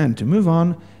 And to move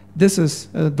on, This is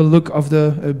the look of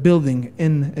the building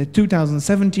in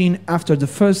 2017 after the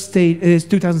first stage,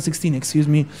 2016, excuse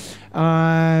me,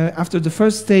 after the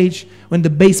first stage when the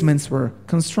basements were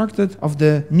constructed of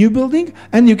the new building,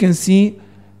 and you can see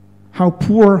how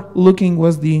poor looking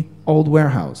was the old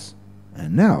warehouse.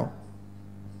 And now,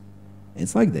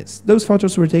 it's like this. Those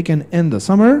photos were taken in the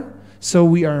summer, so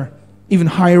we are even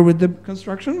higher with the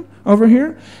construction over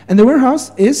here, and the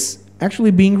warehouse is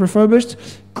actually being refurbished,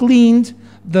 cleaned.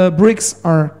 The bricks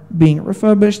are being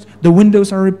refurbished, the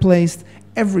windows are replaced,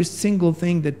 every single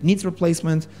thing that needs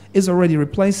replacement is already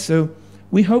replaced, so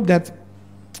we hope that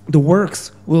the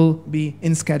works will be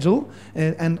in schedule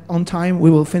and on time we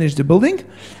will finish the building.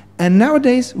 And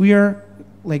nowadays we are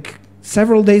like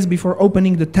several days before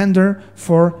opening the tender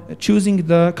for choosing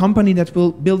the company that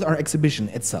will build our exhibition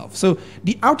itself. So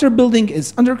the outer building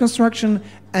is under construction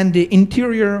and the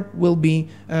interior will be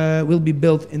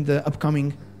built in the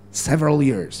upcoming several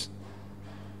years.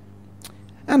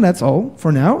 And that's all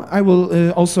for now. I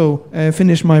will also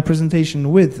finish my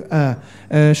presentation with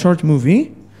a short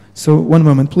movie. So one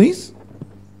moment, please.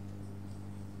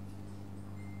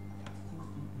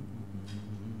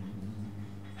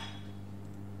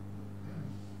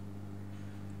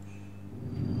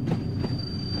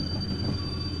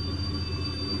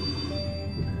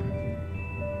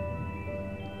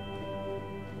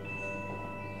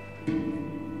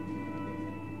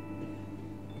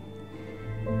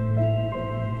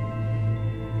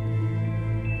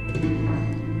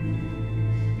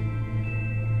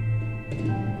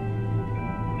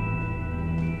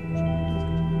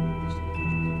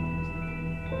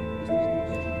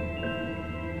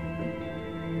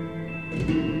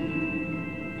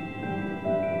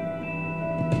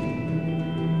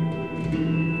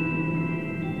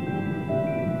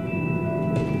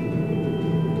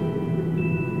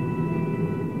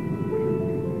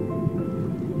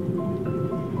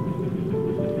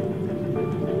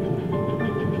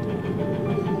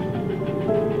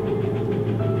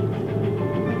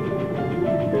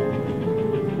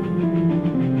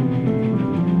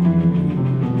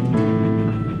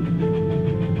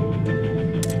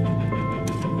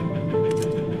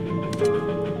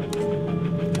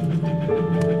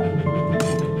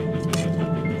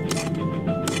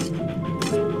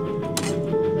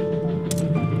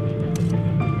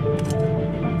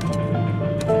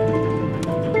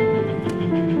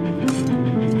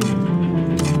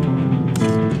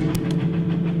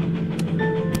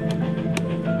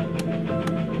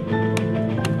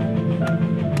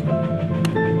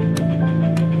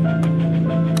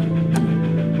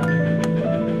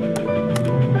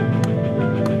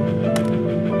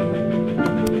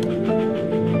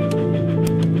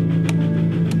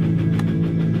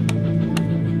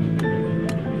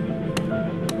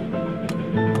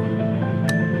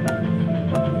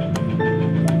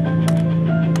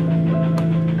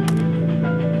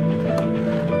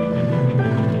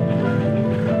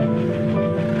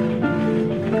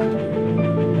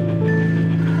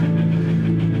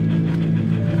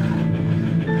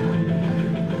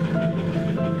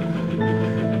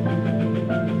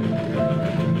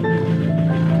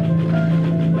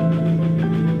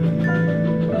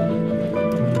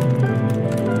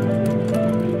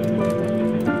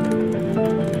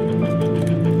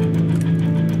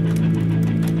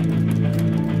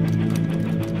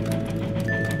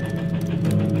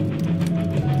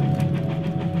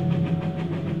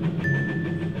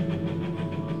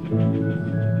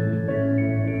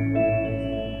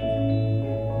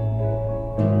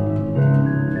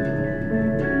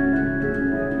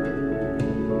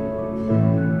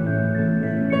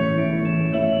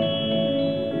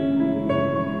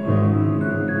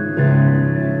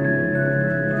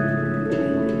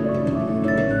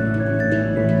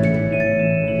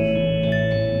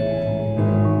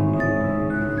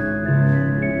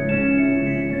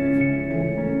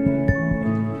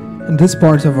 This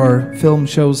part of our film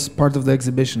shows part of the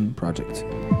exhibition project.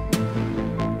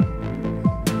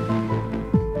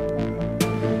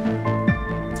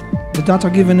 The data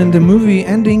given in the movie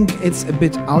ending, it's a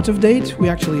bit out of date. We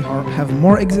actually have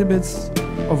more exhibits,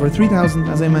 over 3,000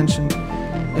 as I mentioned,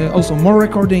 also more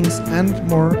recordings and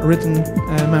more written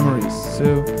memories.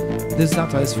 So this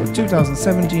data is for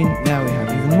 2017, now we have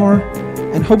even more,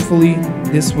 and hopefully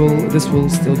this will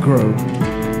still grow.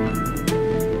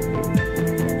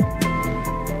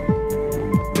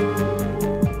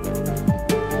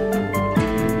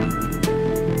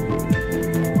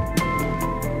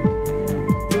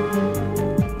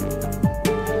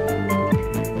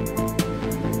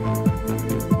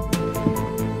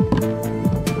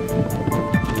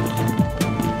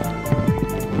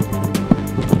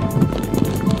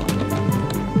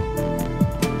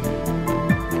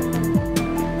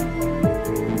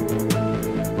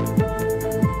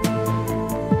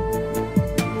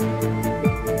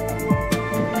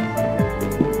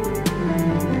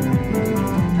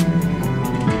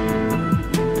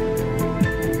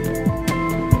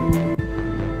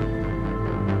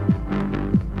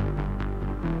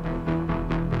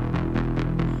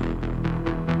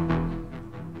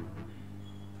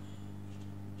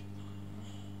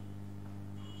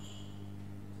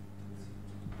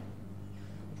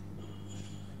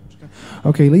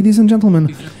 Okay, ladies and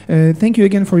gentlemen, thank you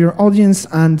again for your audience.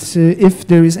 And if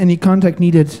there is any contact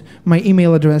needed, my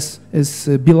email address is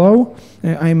below.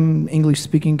 I'm English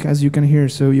speaking, as you can hear,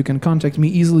 so you can contact me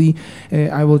easily.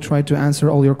 I will try to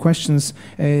answer all your questions.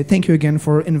 Thank you again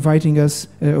for inviting us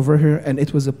over here, and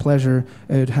it was a pleasure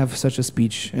to have such a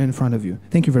speech in front of you.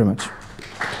 Thank you very much.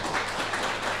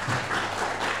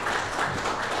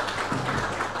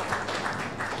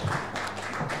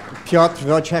 Piotr,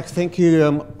 Wojciech, thank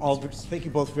you thank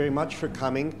you both very much for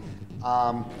coming.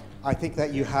 I think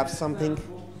that you have something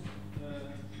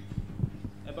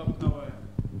About our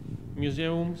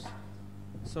museums.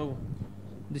 So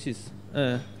this is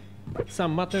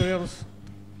some materials.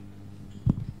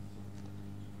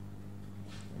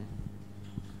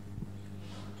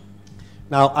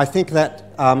 Now, I think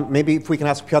that maybe if we can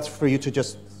ask Piotr for you to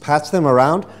just pass them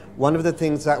around. One of the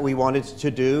things that we wanted to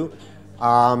do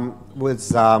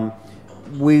was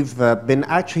we've been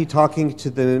actually talking to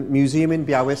the museum in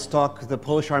Białystok, the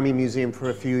Polish Army Museum, for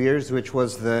a few years, which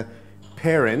was the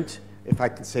parent, if I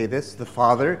can say this, the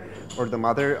father or the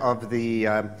mother of the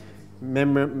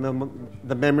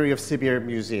Memory of Sibir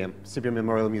Museum, Sibir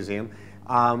Memorial Museum.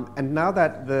 And now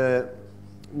that the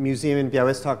museum in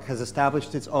Białystok has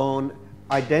established its own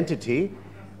identity,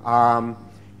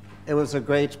 it was a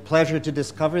great pleasure to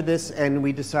discover this, and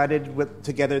we decided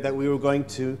together that we were going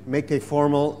to make a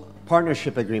formal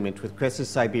partnership agreement with Kresy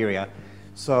Siberia.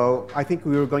 So I think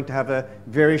we were going to have a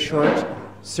very short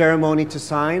ceremony to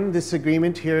sign this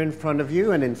agreement here in front of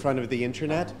you and in front of the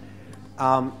internet.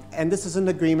 And this is an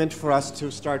agreement for us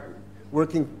to start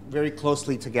working very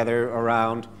closely together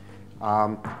around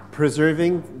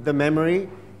preserving the memory,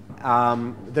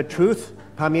 the truth,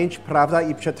 pamięć, prawda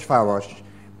I przetrwałość,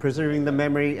 preserving the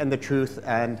memory and the truth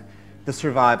and the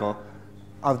survival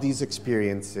of these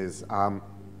experiences.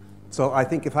 So I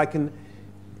think if I can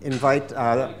invite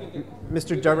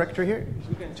Mr. Director here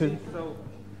to...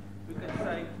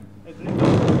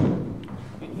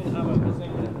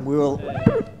 We will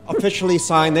officially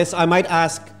sign this. I might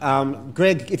ask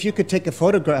Greg if you could take a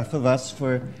photograph of us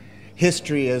for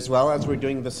history as well as we're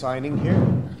doing the signing here.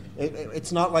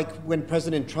 It's not like when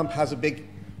President Trump has a big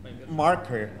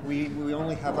marker. We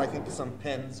only have, I think, some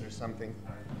pens or something.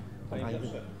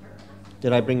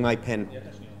 Did I bring my pen?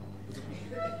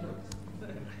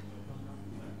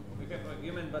 We have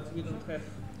argument, but we don't have.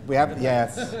 We have,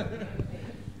 yes.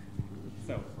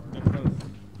 So,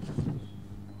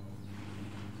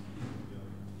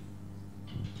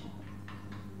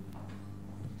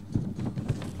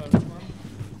 first one.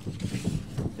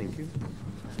 Thank you.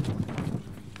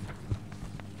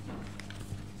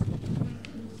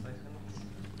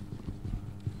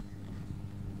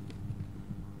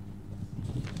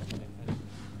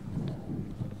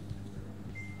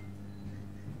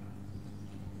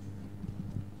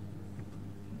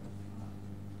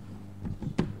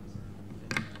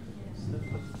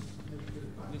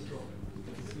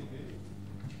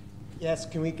 Yes,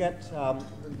 can we get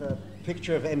the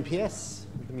picture of MPS,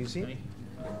 the museum?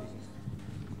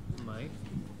 Mike.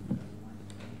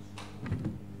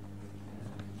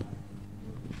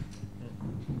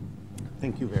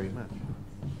 Thank you very much.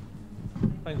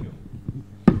 Thank you.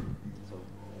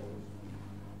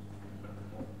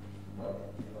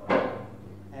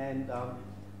 And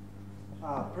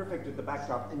perfect with the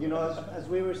backdrop. And you know, as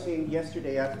we were seeing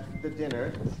yesterday at the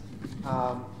dinner,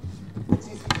 it's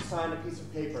easy to sign a piece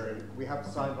of paper, and we have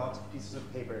to sign lots of pieces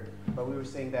of paper, but we were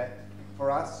saying that for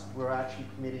us, we're actually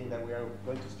committing that we are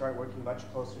going to start working much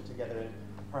closer together, and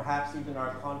perhaps even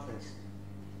our conference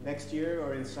next year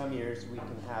or in some years we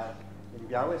can have in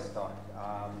Białystok,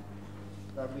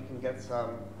 that we can get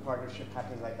some partnership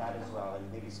happening like that as well,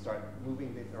 and maybe start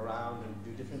moving it around and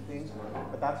do different things.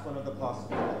 But that's one of the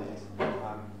possibilities.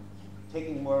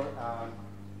 Taking more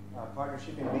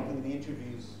partnership and making the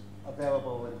interviews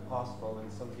available and possible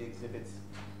in some of the exhibits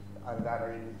that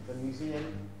are in the museum,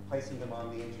 placing them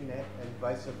on the internet, and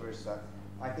vice versa.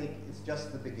 I think it's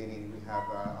just the beginning. We have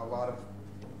a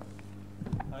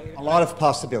lot of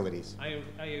possibilities. I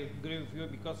agree with you,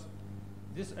 because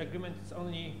this agreement is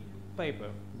only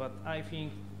paper, but I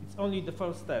think it's only the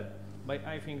first step. But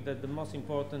I think that the most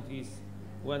important is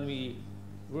when we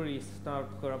really start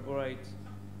collaborate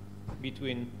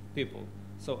between people.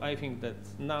 So I think that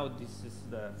now this is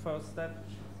the first step,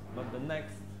 but the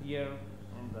next year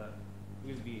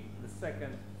will be the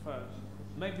second, third.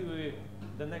 Maybe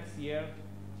the next year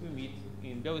we meet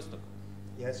in Białystok.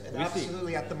 Yes, and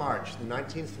absolutely at the March, the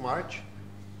 19th March,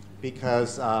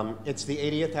 because it's the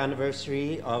 80th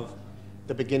anniversary of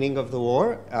the beginning of the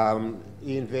war,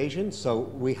 the invasion, so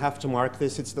we have to mark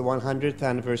this. It's the 100th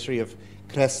anniversary of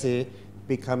Kresy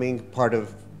becoming part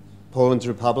of Poland's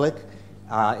republic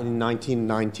in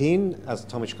 1919, as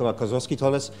Tomasz Koła-Kozłowski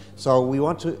told us. So we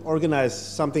want to organize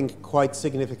something quite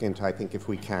significant, I think, if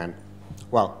we can.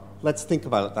 Well, let's think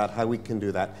about that, how we can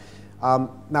do that.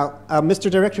 Now, Mr.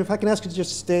 Director, if I can ask you to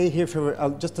just stay here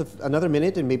for just another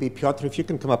minute, and maybe Piotr, if you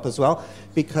can come up as well,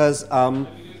 because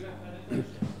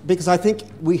I think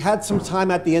we had some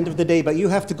time at the end of the day, but you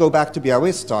have to go back to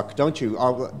Białystok, don't you?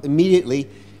 Immediately,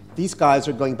 these guys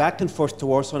are going back and forth to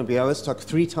Warsaw and Białystok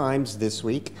 3 times this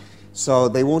week, so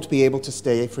they won't be able to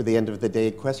stay for the end of the day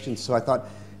questions. So I thought,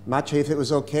 Maciej, if it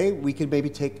was okay, we could maybe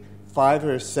take 5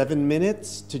 or 7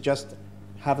 minutes to just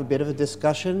have a bit of a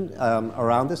discussion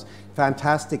around this.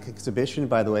 Fantastic exhibition,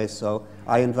 by the way, so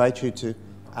I invite you to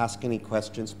ask any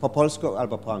questions. Po polsku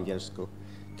albo po angielsku.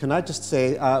 Can I just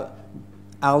say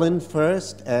Alan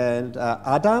first, and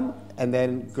Adam, and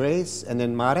then Grace, and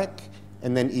then Marek,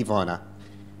 and then Ivona.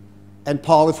 And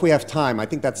Paul, if we have time, I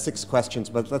think that's 6 questions,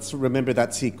 but let's remember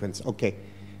that sequence. Okay.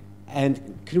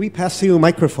 And can we pass you a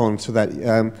microphone so that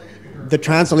the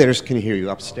translators can hear you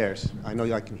upstairs? I know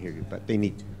I can hear you, but they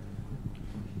need to.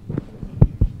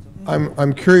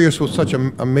 I'm curious, with such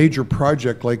a major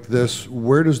project like this,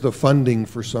 where does the funding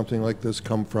for something like this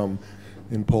come from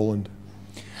in Poland?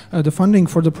 The funding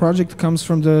for the project comes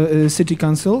from the City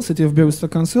Council, City of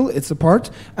Białystok Council. It's a part,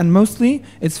 and mostly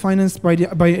it's financed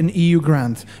by an EU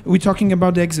grant. We're talking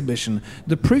about the exhibition.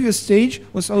 The previous stage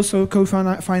was also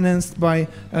co-financed by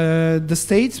the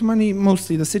state money,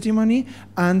 mostly the city money,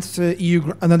 and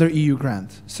another EU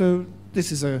grant. So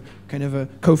this is a kind of a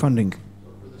co-funding.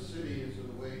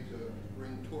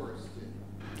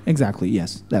 Exactly,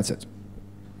 yes, that's it.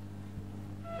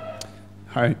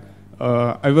 Hi,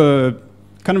 I have a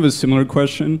kind of a similar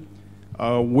question.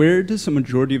 Where does the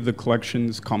majority of the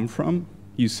collections come from?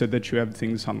 You said that you have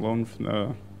things on loan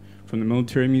from the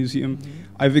military museum. Mm-hmm.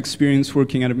 I've experienced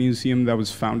working at a museum that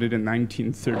was founded in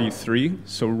 1933,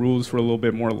 so rules were a little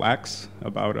bit more lax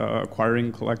about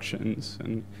acquiring collections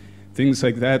and things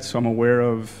like that, so I'm aware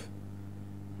of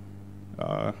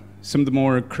some of the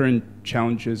more current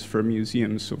challenges for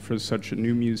museums. So for such a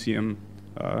new museum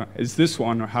as this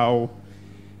one, how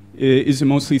is it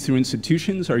mostly through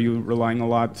institutions? Are you relying a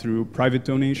lot through private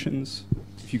donations?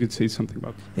 If you could say something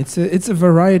about that. It's a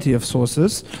variety of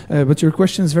sources, but your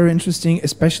question is very interesting,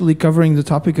 especially covering the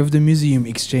topic of the museum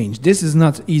exchange. This is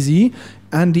not easy,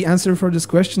 and the answer for this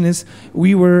question is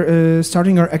we were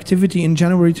starting our activity in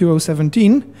January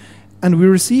 2017, and we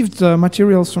received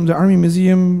materials from the Army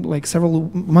Museum like several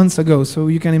months ago, so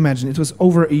you can imagine it was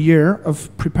over a year of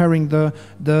preparing the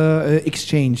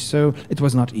exchange, so it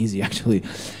was not easy actually.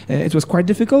 It was quite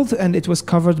difficult, and it was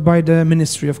covered by the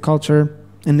Ministry of Culture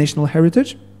and National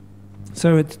Heritage,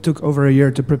 so it took over a year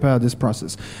to prepare this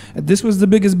process. This was the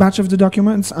biggest batch of the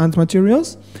documents and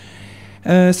materials.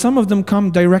 Some of them come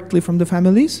directly from the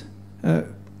families.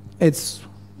 It's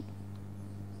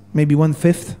maybe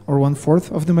 1/5 or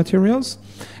 1/4 of the materials,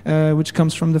 which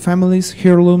comes from the families,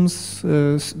 heirlooms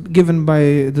given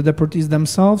by the deportees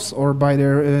themselves or by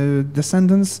their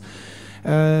descendants.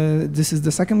 This is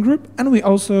the second group, and we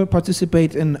also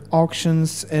participate in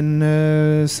auctions, in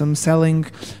some selling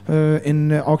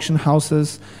in auction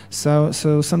houses. So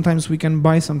sometimes we can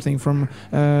buy something from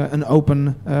an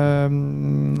open,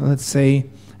 let's say,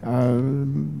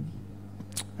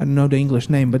 I don't know the English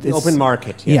name, but it's open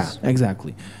market. Yes. Yeah,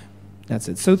 exactly. That's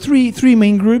it. So three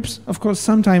main groups. Of course,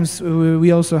 sometimes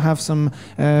we also have some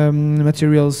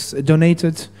materials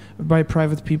donated by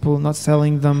private people, not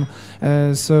selling them.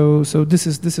 So this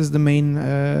is the main.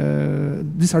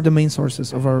 These are the main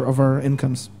sources of our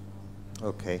incomes.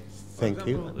 Okay, thank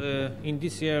you. In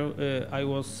this year, I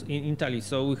was in Italy,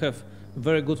 so we have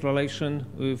very good relation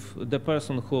with the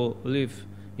person who live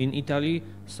in Italy.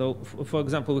 So, for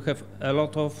example, we have a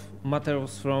lot of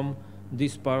materials from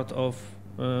this part of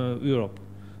Europe.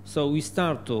 So we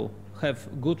start to have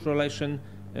good relation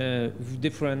with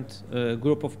different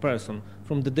group of person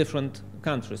from the different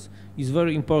countries. It's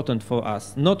very important for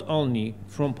us, not only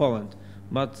from Poland,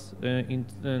 but in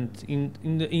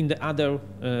the other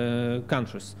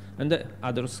countries and the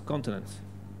other continents.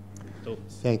 So.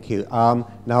 Thank you.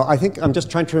 Now, I think I'm just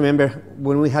trying to remember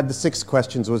when we had the 6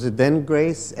 questions, was it then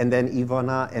Grace, and then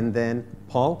Ivona, and then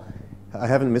Paul? I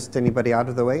haven't missed anybody out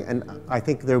of the way, and I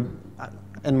think they're,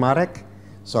 and Marek.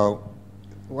 So,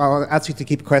 well, I'll ask you to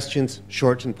keep questions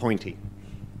short and pointy.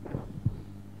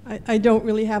 I don't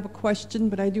really have a question,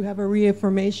 but I do have a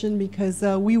reaffirmation because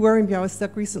we were in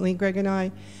Białystok recently, Greg and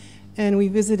I, and we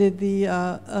visited the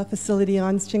facility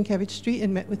on Sienkiewicz Street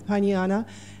and met with Pani Anna,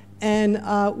 and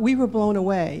we were blown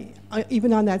away,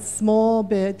 even on that small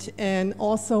bit, and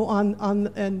also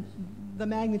on the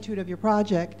magnitude of your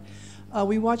project.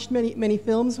 We watched many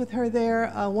films with her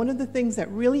there. One of the things that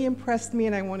really impressed me,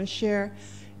 and I want to share,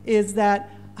 is that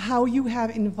how you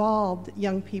have involved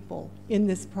young people in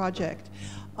this project.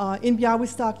 In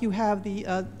Białystok, you have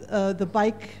the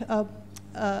bike,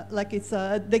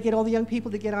 they get all the young people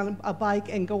to get on a bike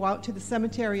and go out to the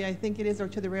cemetery, I think it is, or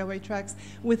to the railway tracks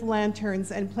with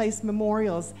lanterns and place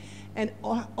memorials. And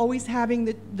always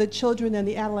having the children and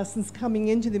the adolescents coming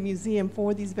into the museum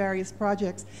for these various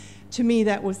projects. To me,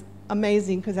 that was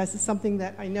amazing, because this is something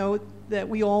that I know that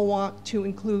we all want to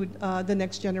include the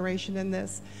next generation in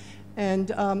this.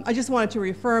 And I just wanted to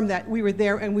reaffirm that we were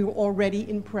there and we were already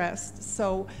impressed.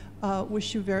 So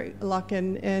wish you very luck,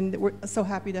 and we're so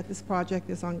happy that this project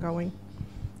is ongoing.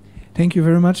 Thank you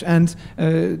very much. And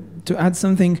to add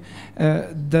something,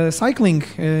 the cycling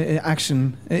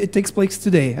action, it takes place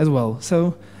today as well.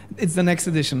 So it's the next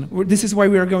edition. This is why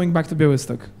we are going back to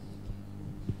Białystok.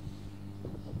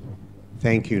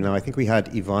 Thank you. Now, I think we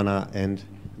had Ivana and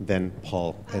then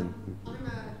Paul. And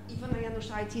Ivana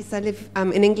Januszaitis. I live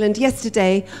in England.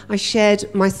 Yesterday, I shared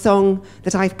my song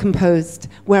that I've composed,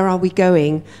 Where Are We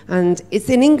Going? And it's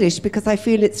in English because I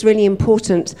feel it's really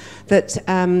important that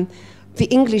the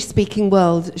English-speaking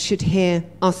world should hear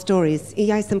our stories. I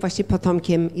ja jestem właśnie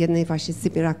potomkiem jednej właśnie z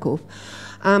Sybiraków.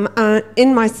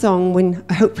 In my song, when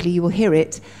hopefully you will hear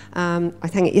it, I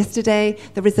sang it yesterday,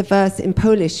 there is a verse in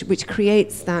Polish which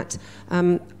creates that,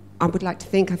 I would like to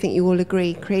think, I think you all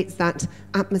agree, creates that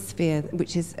atmosphere,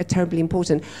 which is terribly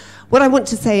important. What I want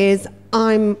to say is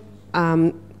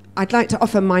I'd like to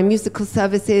offer my musical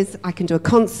services. I can do a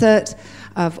concert.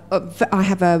 I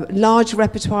have a large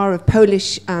repertoire of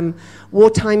Polish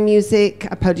wartime music,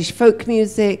 Polish folk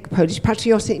music, Polish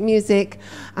patriotic music,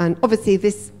 and obviously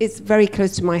this is very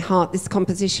close to my heart, this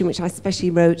composition which I especially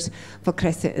wrote for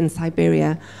Kresset in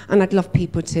Siberia, and I'd love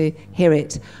people to hear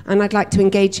it. And I'd like to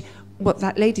engage what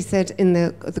that lady said in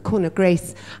the corner,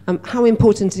 Grace, how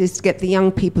important it is to get the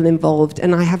young people involved,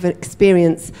 and I have an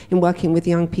experience in working with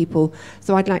young people,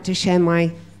 so I'd like to share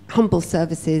my humble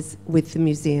services with the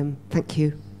museum. Thank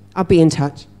you. I'll be in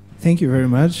touch. Thank you very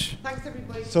much. Thanks,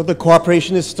 everybody. so the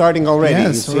cooperation is starting already.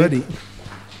 Yes, you see? already.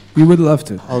 We would love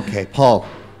to. Okay, Paul.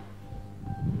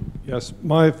 Yes,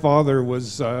 my father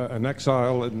was an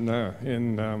exile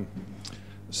in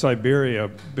Siberia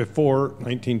before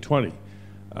 1920.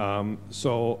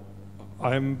 So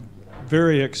I'm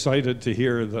very excited to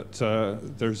hear that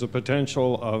there's a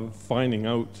potential of finding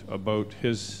out about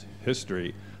his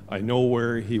history. I know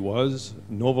where he was,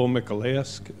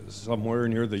 Novomykolayisk, somewhere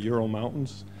near the Ural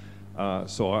Mountains.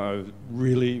 So I'm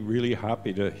really, really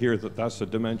happy to hear that that's a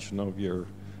dimension of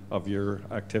your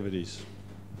activities.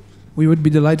 We would be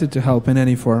delighted to help in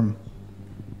any form.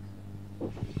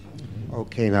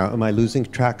 Okay, now am I losing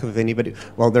track of anybody?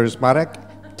 Well, there's Marek.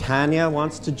 Tanya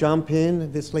wants to jump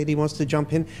in. This lady wants to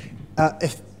jump in.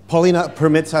 If Paulina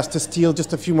permits us to steal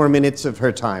just a few more minutes of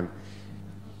her time.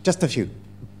 Just a few.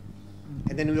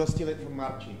 And then we'll steal it from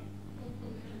Marcin.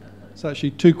 It's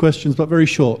actually two questions, but very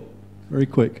short, very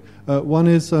quick. One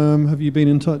is, have you been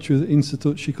in touch with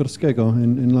Instytut Sikorskiego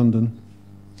in London?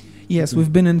 Yes,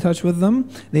 we've been in touch with them.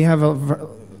 They have a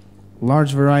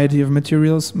large variety of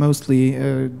materials, mostly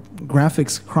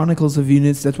graphics, chronicles of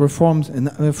units that were formed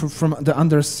from the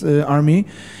Anders army.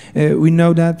 We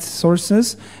know that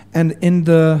sources, and in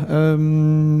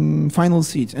the final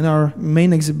seat, in our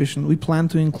main exhibition, we plan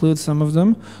to include some of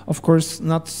them. Of course,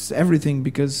 not everything,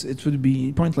 because it would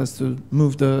be pointless to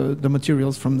move the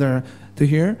materials from there to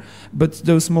here, but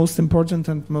those most important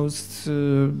and most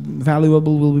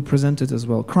valuable will be presented as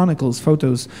well. Chronicles,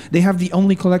 photos. They have the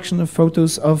only collection of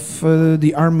photos of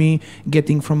the army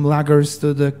getting from lagers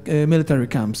to the military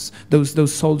camps.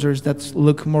 Those soldiers that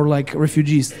look more like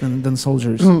refugees than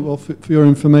soldiers. Well, for your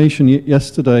information,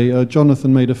 yesterday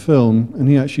Jonathan made a film, and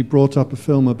he actually brought up a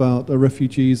film about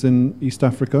refugees in East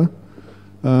Africa.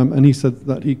 And he said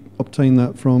that he obtained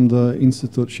that from the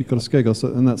Instytut Sikorskiego,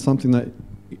 and that's something that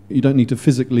you don't need to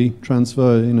physically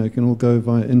transfer, it can all go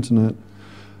via internet.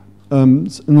 And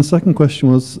the second question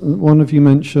was, one of you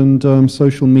mentioned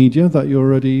social media, that you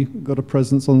already got a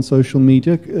presence on social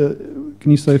media.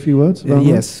 Can you say a few words about that?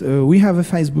 Yes, we have a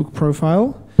Facebook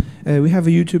profile. We have a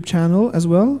YouTube channel as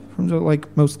well, from the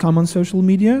most common social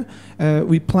media.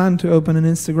 We plan to open an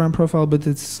Instagram profile, but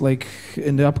it's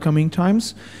in the upcoming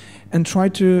times, and try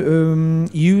to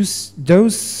use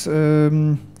those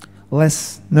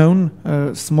less known,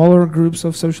 smaller groups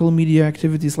of social media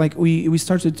activities. Like we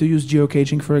started to use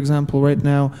geocaching, for example, right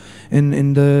now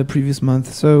in the previous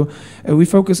month. So we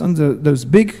focus on those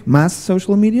big mass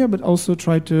social media, but also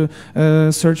try to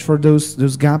search for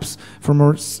those gaps for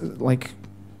more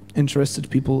interested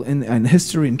people in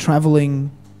history and traveling.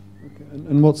 Okay.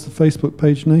 And what's the Facebook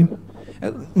page name?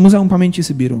 Muzeum Pamięci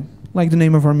Sybiru, like the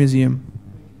name of our museum.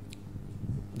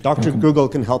 Dr. Google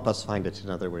can help us find it, in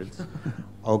other words.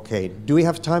 Okay, do we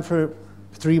have time for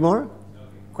 3 more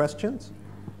questions?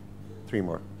 3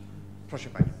 more. Proszę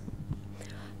pani.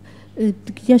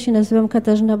 Ja się nazywam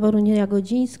Katarzyna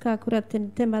Borunia-Jagodzińska. Akurat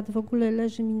ten temat w ogóle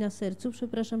leży mi na sercu.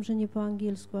 Przepraszam, że nie po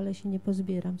angielsku, ale się nie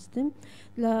pozbieram z tym.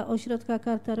 Dla ośrodka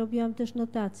Karta robiłam też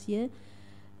notacje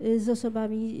z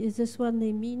osobami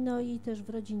zesłanymi, no i też w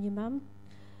rodzinie mam.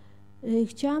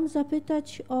 Chciałam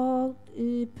zapytać o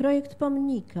projekt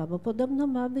pomnika, bo podobno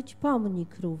ma być pomnik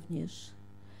również.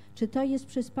 Czy to jest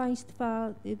przez Państwa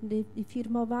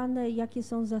firmowane? Jakie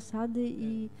są zasady?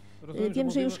 I rozumiem,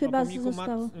 wiem, że już chyba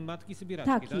zostało... Matki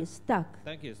Sybiraczki, tak? Tak jest, tak.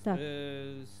 Tak jest. Tak.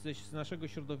 Z naszego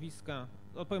środowiska,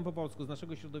 odpowiem po polsku, z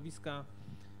naszego środowiska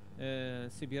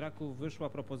Sybiraków wyszła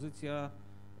propozycja,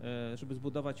 żeby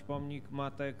zbudować pomnik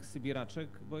matek Sybiraczek,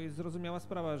 bo jest zrozumiała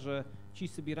sprawa, że ci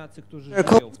Sybiracy, którzy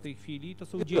żyją w tej chwili, to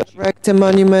są dzieci. Erect a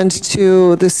monument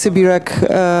to the Sibirak,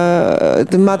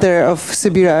 the mother of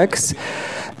Sibiraks,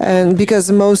 and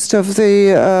because most of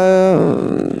the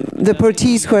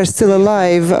deportees who are still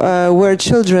alive were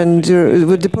children,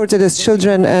 were deported as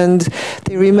children, and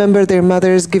they remember their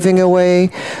mothers giving away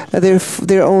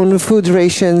their own food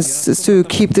rations to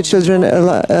keep the children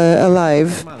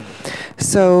alive.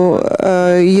 So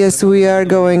yes, we are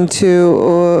going to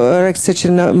erect such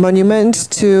a monument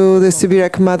to the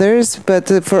Sibirak mothers,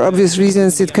 but for obvious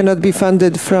reasons it cannot be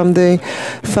funded from the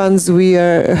funds we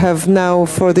have now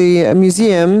for the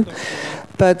museum.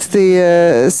 But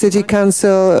the city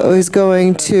council is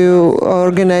going to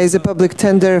organize a public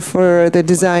tender for the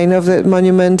design of the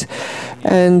monument,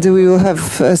 and we will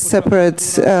have a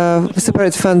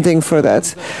separate funding for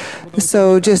that.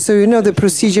 So just so you know, the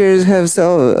procedure has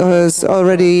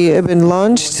already been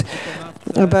launched,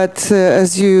 but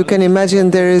as you can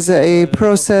imagine, there is a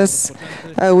process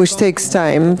which takes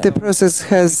time. The process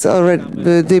has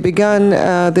already begun.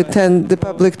 The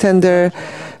public tender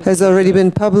has already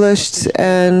been published,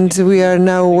 and we are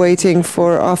now waiting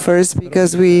for offers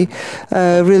because we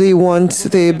really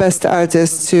want the best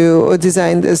artists to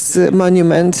design this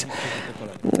monument.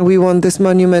 We want this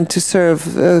monument to serve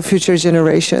future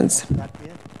generations.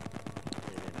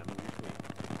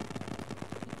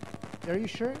 Are you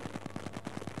sure?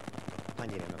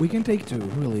 We can take 2,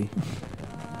 really.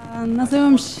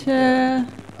 Nazywam się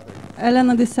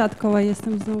Elena Desiatkowa,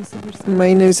 jestem z Nowosibirska.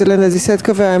 My name is Elena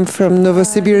Desiatkowa. I'm from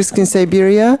Novosibirsk in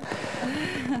Siberia.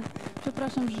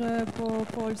 Przepraszam, że po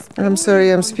polsku. I'm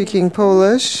sorry, I'm speaking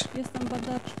Polish. Jestem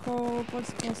badaczką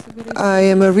polsko-syberyjskiej.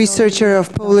 I am a researcher of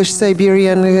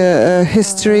Polish-Siberian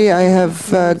history. I have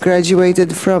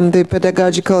graduated from the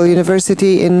Pedagogical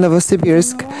University in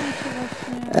Novosibirsk.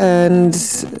 And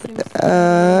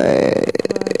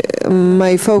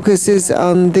my focus is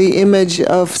on the image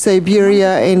of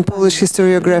Siberia in Polish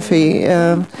historiography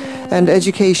and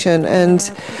education.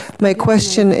 And my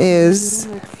question is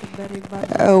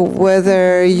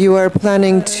whether you are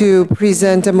planning to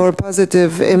present a more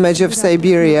positive image of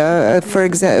Siberia. For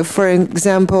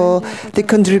example, the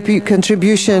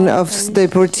contribution of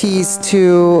deportees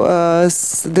to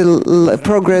the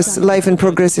life and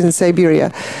progress in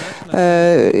Siberia.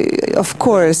 Of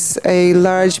course, a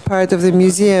large part of the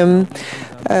museum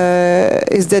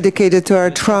is dedicated to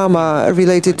our trauma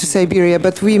related to Siberia,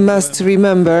 but we must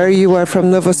remember you are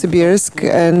from Novosibirsk,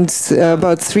 and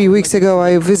about 3 weeks ago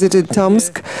I visited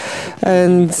Tomsk,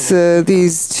 and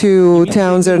these 2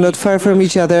 towns are not far from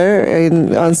each other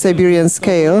on Siberian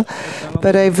scale.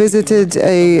 But I visited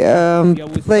a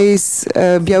place,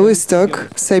 Białystok,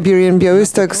 Siberian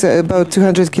Białystok, about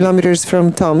 200 kilometers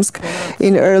from Tomsk.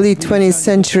 In early 20th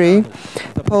century,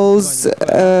 Poles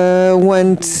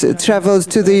traveled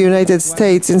to the United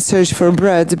States in search for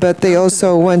bread, but they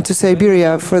also went to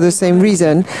Siberia for the same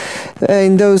reason.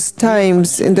 In those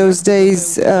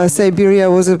days, Siberia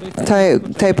was a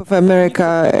type of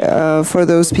America for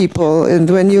those people. And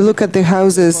when you look at the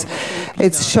houses,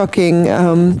 it's shocking.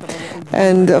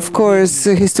 And of course,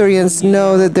 historians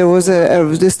know that there was a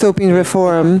dystopian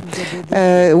reform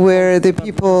where the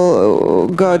people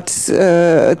got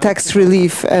tax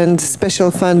relief and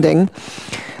special funding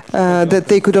that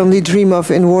they could only dream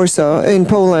of in Warsaw, in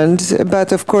Poland.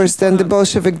 But of course, then the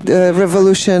Bolshevik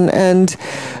revolution and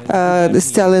the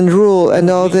Stalin rule and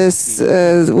all this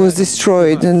was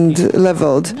destroyed and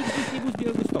leveled.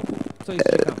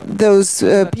 Those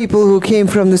people who came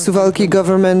from the Suwalki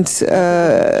government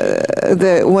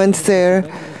that went there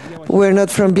were not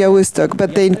from Białystok,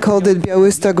 but they called it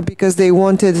Białystok because they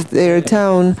wanted their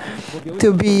town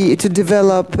to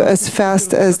develop as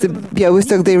fast as the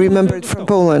Białystok they remembered from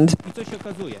Poland,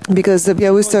 because the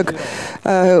Białystok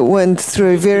went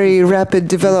through a very rapid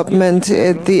development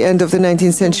at the end of the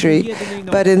 19th century.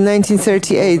 But in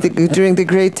 1938, during the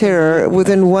Great Terror,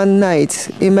 within one night,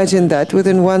 imagine that,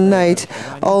 within one night,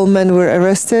 all men were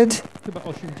arrested.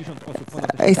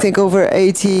 I think over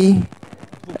 80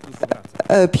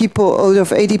 people, out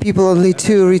of 80 people, only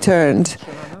 2 returned.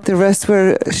 The rest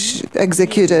were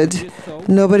executed.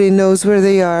 Nobody knows where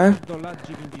they are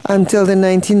until the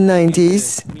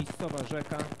 1990s,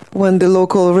 when the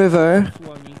local river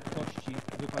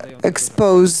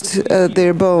exposed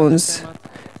their bones.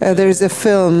 There is a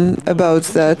film about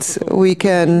that. We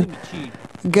can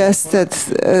guess that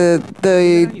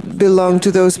they belong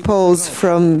to those Poles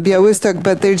from Białystok,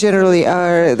 but they generally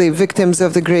are the victims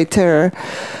of the Great Terror.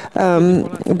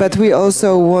 But we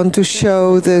also want to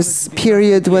show this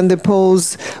period when the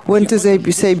Poles went to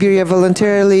Siberia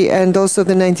voluntarily, and also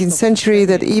the 19th century,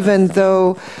 that even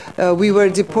though we were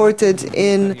deported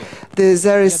in the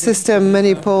Tsarist system,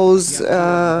 many Poles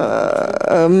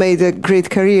made a great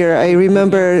career.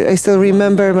 I still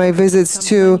remember my visits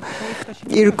to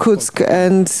Irkutsk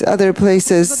and other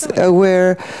places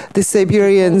where the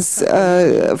Siberians,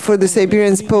 for the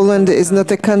Siberians, Poland is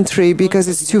not a country because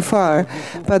it's too far,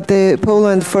 but the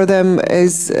Poland for them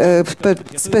is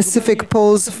specific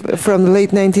Poles from the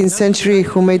late 19th century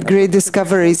who made great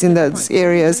discoveries in those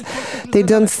areas. They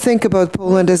don't think about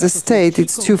Poland as a state,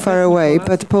 it's too far away,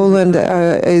 but Poland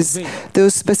is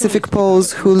those specific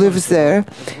Poles who lives there.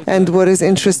 And what is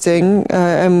interesting,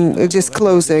 I'm just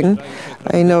closing,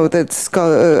 I know that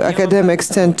academics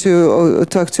tend to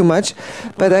talk too much,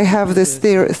 but I have this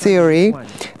theory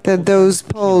that those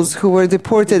Poles who were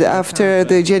deported after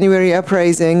the January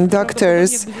uprising,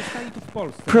 doctors,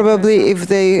 probably if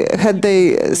they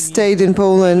stayed in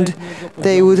Poland,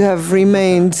 they would have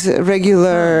remained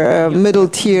regular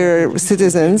middle-tier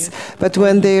citizens. But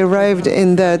when they arrived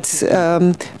in that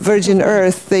virgin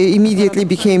earth, they immediately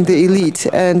became the elite,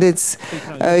 and it's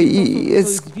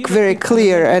very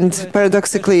clear. And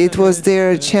paradoxically, it was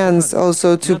their chance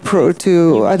also to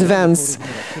advance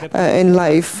in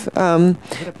life.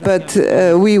 But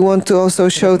we want to also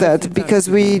show that, because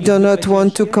we do not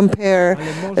want to compare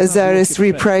Tsarist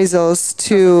reprisals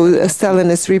to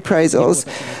Stalinist reprisals.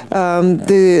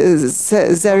 The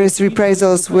Tsarist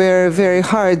reprisals were very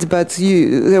hard, but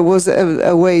there was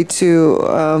a way to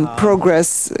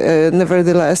progress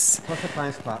nevertheless.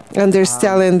 Under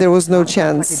Stalin, there was no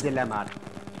chance.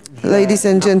 Ladies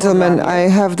and gentlemen, I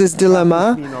have this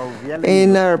dilemma.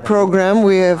 In our program,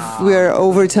 we are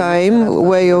over time,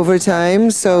 way over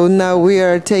time, so now we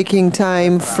are taking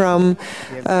time from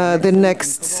the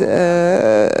next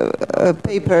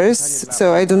papers.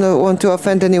 So I don't want to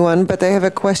offend anyone, but I have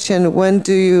a question. When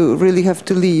do you really have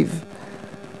to leave?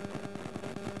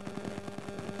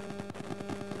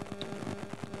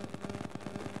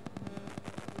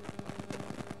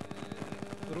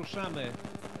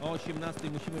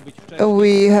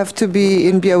 We have to be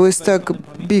in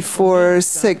Białystok before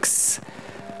 6,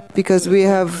 because we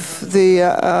have the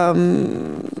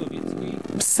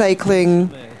cycling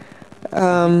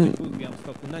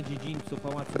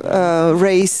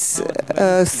race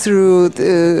through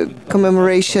the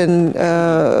commemoration,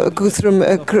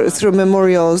 through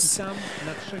memorials.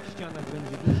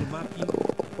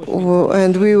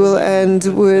 And we will end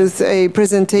with a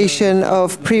presentation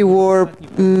of pre-war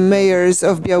mayors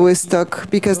of Białystok,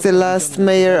 because the last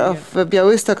mayor of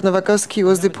Białystok, Nowakowski,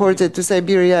 was deported to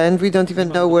Siberia, and we don't even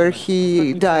know where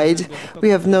he died. We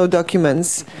have no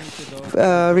documents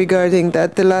regarding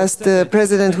that. The last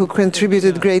president who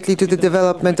contributed greatly to the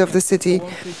development of the city.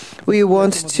 We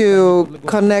want to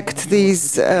connect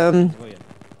these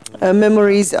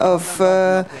memories of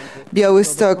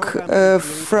Białystok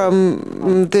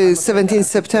from the 17th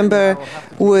September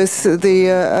with the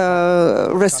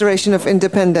restoration of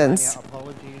independence.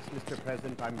 Apologies, Mr.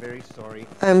 President, I'm very sorry.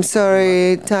 I'm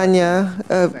sorry, Tanya.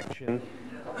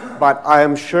 But I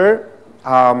am sure,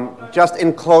 just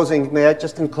in closing, may I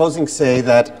just in closing say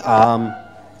that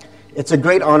it's a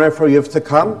great honor for you to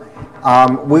come.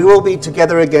 We will be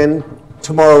together again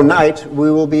tomorrow night. We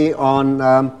will be on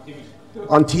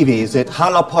TV. Is it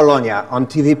Hala Polonia on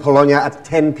TV Polonia at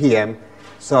 10 p.m.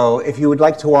 So if you would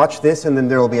like to watch this, and then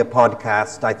there will be a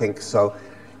podcast, I think. So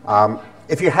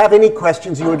if you have any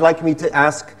questions you would like me to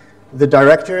ask the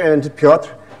director and Piotr,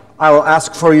 I will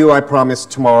ask for you, I promise,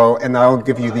 tomorrow, and I'll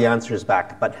give you the answers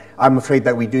back. But I'm afraid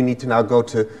that we do need to now go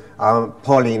to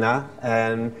Paulina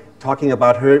and talking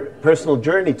about her personal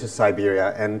journey to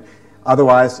Siberia. And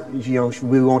Otherwise,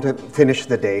 we won't finish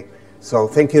the day. So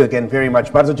thank you again very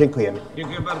much. Bardzo dziękujemy.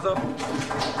 Dziękuję bardzo.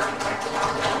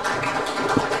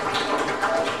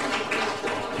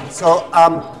 So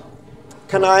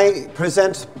can I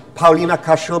present Paulina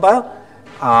Kashuba?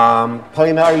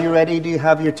 Paulina, are you ready? Do you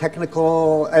have your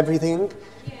technical everything?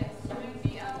 Yes,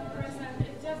 maybe I'll present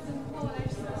it just in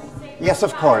Polish. So we say Yes,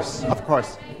 of course, of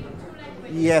course.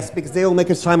 Yes, because they will make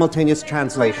a simultaneous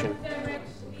translation.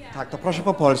 Tak, to proszę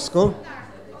po polsku.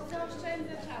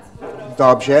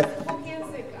 Dobrze.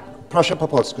 Proszę po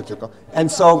polsku tylko.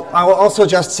 And so I will also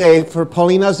just say for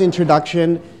Paulina's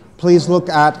introduction, please look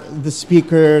at the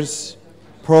speaker's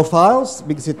profiles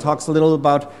because it talks a little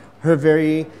about her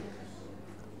very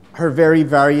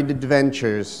varied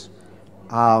adventures.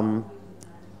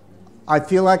 I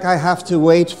feel like I have to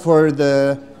wait for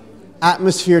the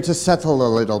atmosphere to settle a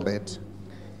little bit.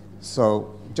 So,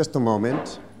 just a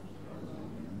moment.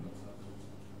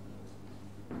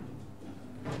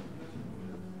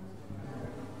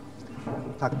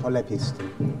 Tak, to lepiej z tym.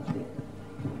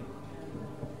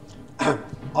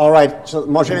 All right, so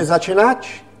możemy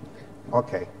zaczynać?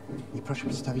 Okej. I proszę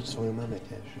przedstawić swoją mamę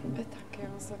też. Tak, ja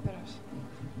ją zapraszam.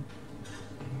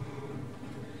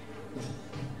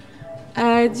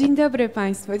 Dzień dobry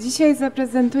Państwu. Dzisiaj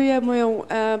zaprezentuję moją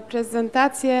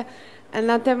prezentację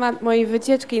na temat mojej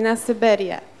wycieczki na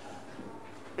Syberię.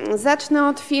 Zacznę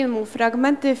od filmu.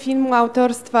 Fragmenty filmu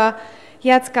autorstwa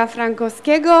Jacka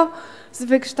Frankowskiego, z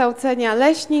wykształcenia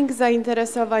leśnik,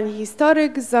 zainteresowań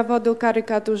historyk, z zawodu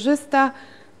karykaturzysta,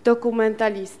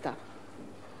 dokumentalista.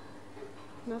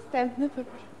 Następny, proszę.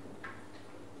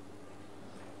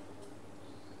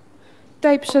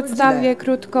 Tutaj przedstawię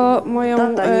krótko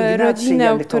moją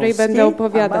rodzinę, o której będę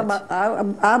opowiadać.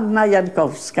 Anna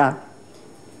Jankowska.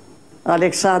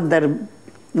 Aleksander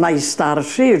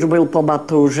najstarszy, już był po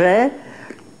maturze.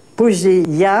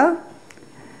 Później ja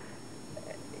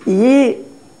i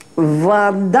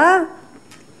Wanda,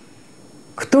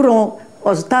 którą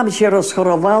tam się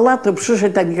rozchorowała, to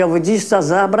przyszedł taki kawodzista,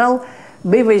 zabrał,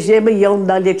 my weźmiemy ją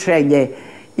na leczenie.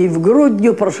 I w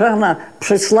grudniu, proszę pana,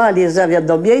 przysłali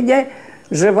zawiadomienie,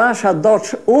 że wasza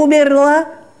dочь umierła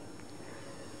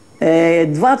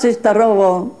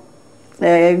 22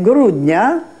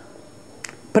 grudnia.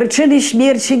 Przyczyny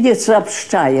śmierci nie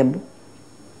сообщаем.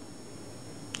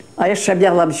 A jeszcze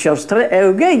miałam siostrę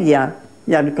Eugenia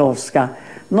Jankowska.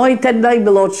 No i ten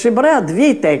najmłodszy brat,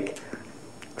 Witek,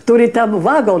 który tam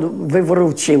wagon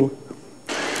wywrócił.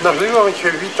 Nazywam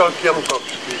się Witold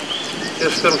Jankowski.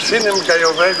 Jestem synem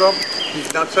gajowego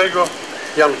Ignacego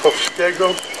Jankowskiego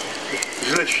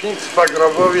z leśnictwa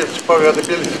Grobowiec, powiat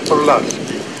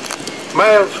bielsko-podlaski.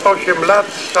 Mając 8 lat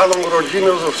z całą rodziną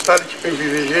zostaliśmy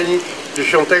wywiezieni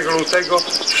 10 lutego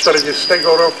 1940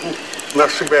 roku na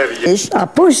Syberię. A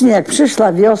później jak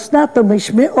przyszła wiosna, to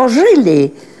myśmy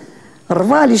ożyli.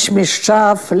 Rwaliśmy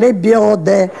szczaw,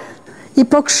 lebiodę i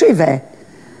pokrzywę.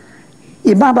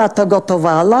 I mama to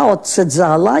gotowała,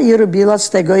 odsadzała i robiła z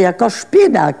tego jako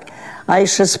szpinak. A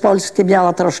jeszcze z Polski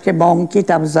miała troszkę mąki,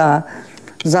 tam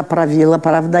zaprawiła,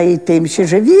 prawda, i tym się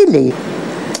żywili.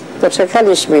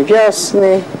 Doczekaliśmy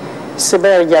wiosny,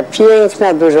 Syberia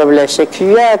piękna, dużo w lesie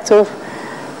kwiatów.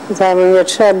 Tam nie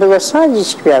trzeba było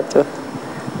sadzić kwiatów.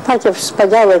 Takie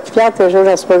wspaniałe kwiaty, że u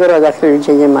nas w ogrodach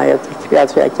ludzie nie mają tych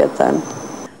kwiatów, jakie tam.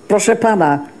 Proszę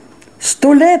pana,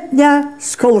 100-letnia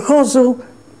z kolchozu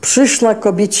przyszła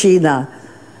kobiecina,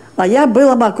 a ja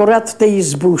byłam akurat w tej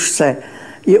izbuszce.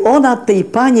 I ona tej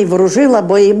pani wróżyła,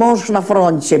 bo jej mąż na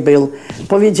froncie był.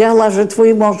 Powiedziała, że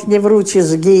twój mąż nie wróci,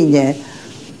 zginie.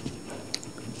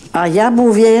 A ja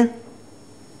mówię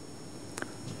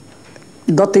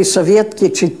do tej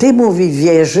Sowietki, czy ty, mówi,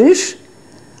 wierzysz?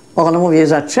 On mówi,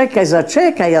 zaczekaj,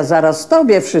 zaczekaj, ja zaraz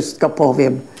tobie wszystko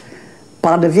powiem.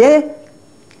 Pan wie,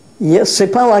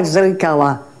 sypała jak z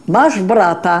rękawa. Masz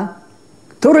brata,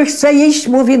 który chce iść,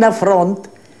 mówi, na front.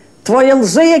 Twoje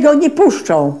łzy jego nie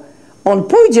puszczą. On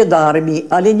pójdzie do armii,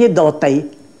 ale nie do tej.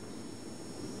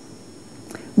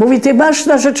 Mówi, ty masz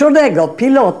narzeczonego,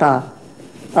 pilota,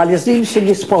 ale z nim się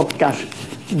nie spotkasz,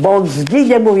 bo on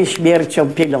zginie, mówi, śmiercią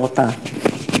pilota.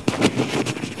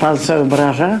 Pan sobie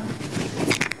wyobraża?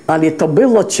 Ale to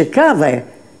było ciekawe.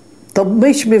 To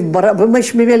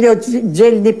myśmy mieli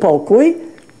oddzielny pokój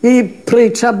i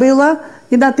prycza była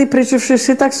i na tej pryczy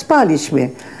wszyscy tak spaliśmy.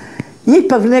 I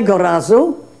pewnego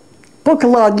razu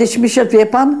pokładliśmy się, wie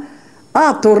pan,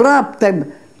 a tu raptem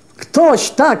ktoś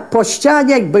tak po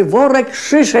ścianie, jakby worek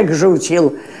szyszek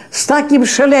rzucił z takim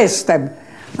szelestem.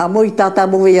 A mój tata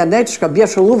mówi, Janeczko,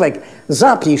 bierz ołówek,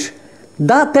 zapisz,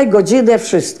 datę, godzinę,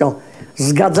 wszystko.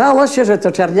 Zgadzało się, że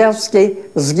to Czerniawski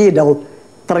zginął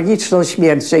tragiczną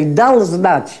śmiercią i dał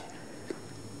znać,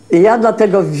 I ja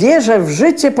dlatego wierzę w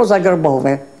życie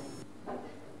pozagrobowe.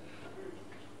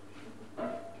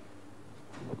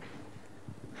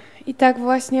 I tak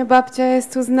właśnie babcia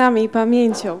jest tu z nami,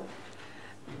 pamięcią.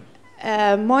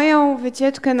 Moją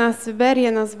wycieczkę na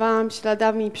Syberię nazwałam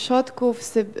Śladami Przodków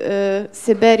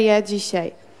Syberia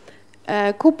dzisiaj.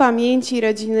 Ku pamięci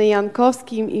rodziny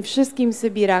Jankowskim i wszystkim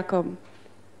Sybirakom.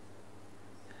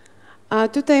 A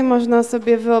tutaj można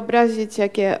sobie wyobrazić,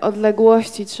 jakie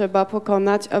odległości trzeba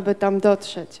pokonać, aby tam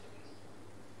dotrzeć.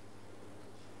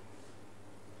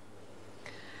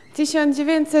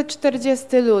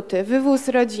 1940 luty, wywóz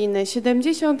rodziny,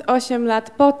 78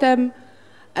 lat potem,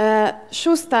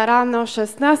 6 rano,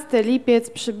 16 lipiec,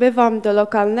 przybywam do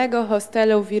lokalnego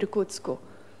hostelu w Irkucku.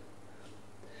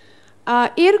 A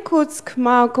Irkuck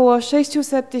ma około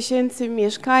 600 000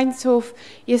 mieszkańców.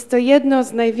 Jest to jedno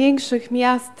z największych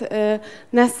miast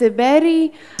na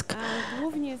Syberii.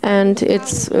 And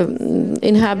it's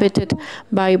inhabited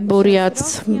by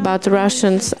Buryats, but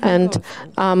Russians and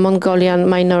Mongolian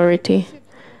minority.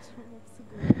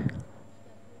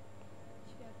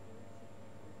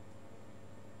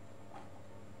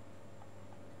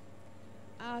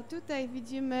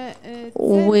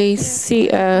 We see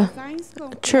a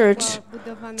church,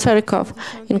 Cerkow,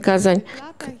 in Kazan.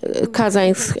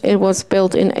 Kazansk, it was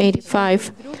built in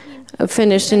 85,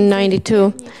 finished in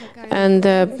 92, and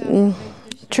the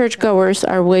churchgoers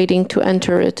are waiting to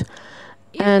enter it.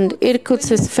 And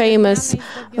Irkutsk is famous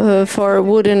for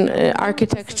wooden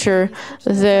architecture.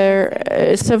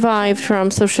 They survived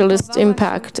from socialist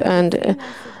impact, and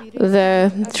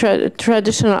the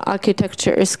traditional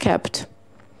architecture is kept.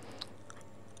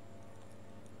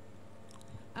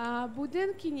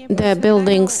 The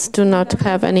buildings do not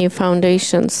have any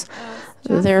foundations,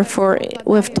 therefore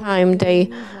with time they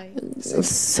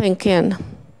sink in.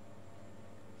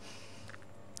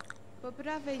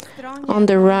 On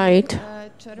the right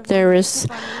there is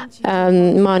a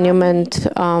monument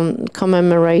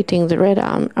commemorating the Red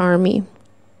Army.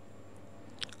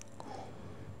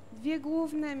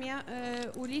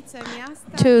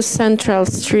 Two central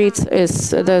streets is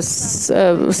the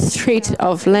street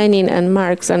of Lenin and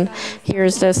Marx, and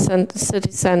here's the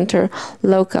city center,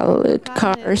 local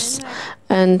cars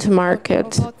and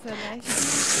market,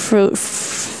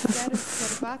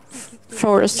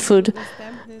 forest food,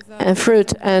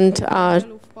 fruit and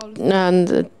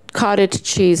cottage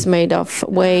cheese made of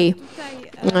whey,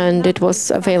 and it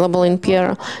was available in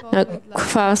Pierre. Now,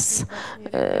 kwas,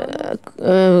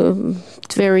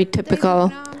 very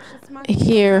typical.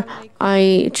 Here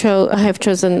I have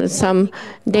chosen some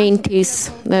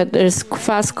dainties. That is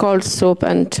kwas, cold soup,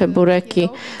 and bureki.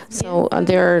 So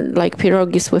they're like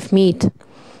pierogis with meat.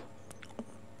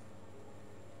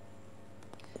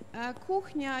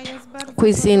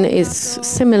 Cuisine is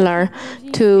similar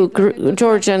to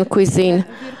Georgian cuisine.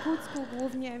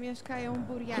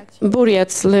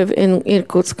 Buryats live in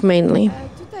Irkutsk mainly.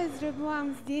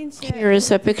 Here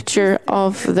is a picture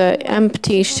of the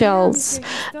empty shelves,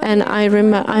 and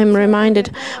I'm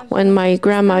reminded when my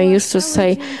grandma used to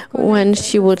say when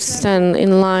she would stand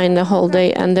in line the whole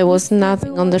day and there was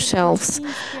nothing on the shelves,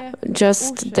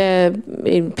 just the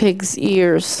pig's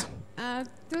ears.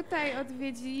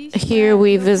 Here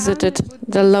we visited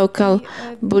the local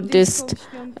Buddhist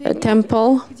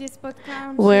temple,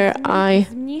 where I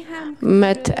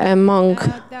met a monk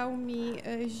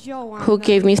who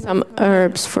gave me some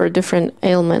herbs for different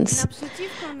ailments.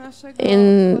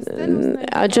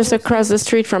 Just across the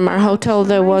street from our hotel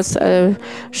there was a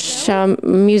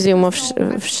museum of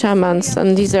shamans,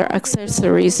 and these are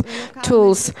accessories,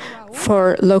 tools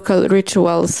for local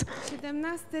rituals.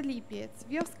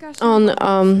 On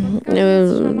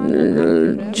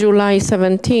July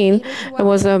 17, there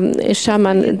was a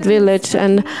shaman village,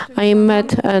 and I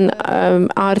met an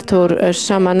Arthur, a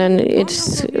shaman, and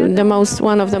it's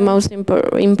one of the most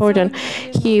important.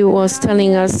 He was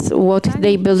telling us what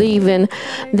they believe in.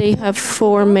 They have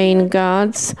 4 main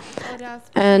gods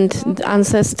and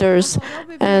ancestors,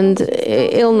 and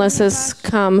illnesses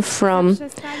come from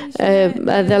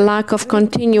the lack of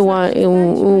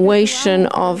continuation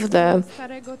of the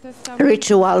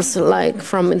rituals, like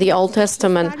from the Old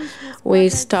Testament. We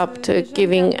stopped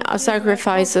giving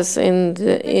sacrifices in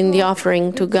the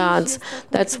offering to gods.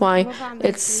 That's why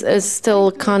it's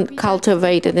still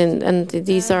cultivated, and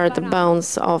these are the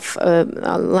bones of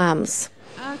lambs.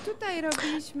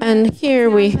 And here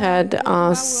we had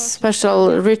a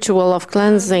special ritual of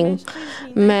cleansing.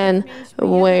 Men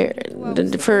were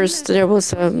first there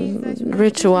was a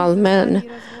ritual. Men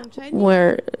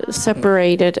were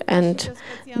separated and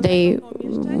they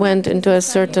went into a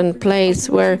certain place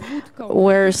where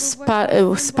were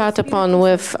spat upon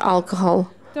with alcohol.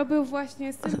 To był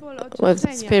właśnie symbol with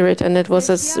oczyszczenia. spirit, and it was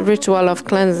a ritual of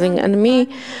cleansing. And me,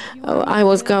 I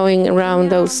was going around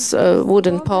those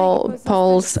wooden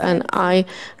poles, and I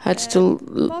had to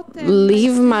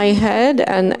leave my head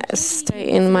and stay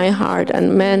in my heart.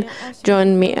 And men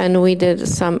joined me, and we did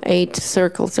some 8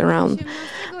 circles around.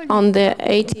 On the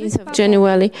 18th of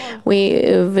January, we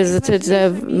visited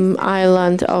the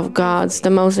island of gods, the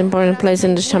most important place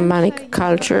in the shamanic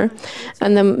culture,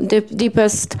 and the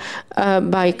deepest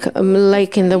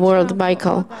lake in the world,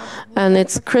 Baikal. And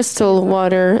its crystal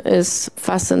water is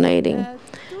fascinating.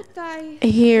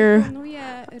 Here,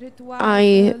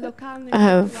 I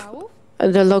have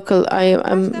the local.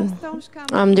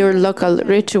 I'm their local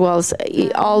rituals.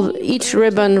 Each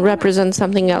ribbon represents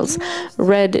something else.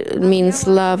 Red means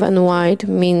love, and white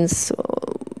means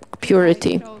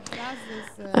purity.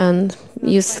 And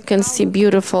you can see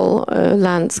beautiful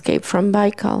landscape from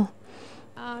Baikal.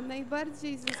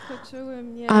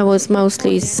 I was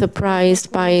mostly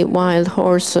surprised by wild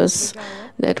horses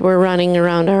that were running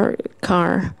around our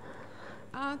car.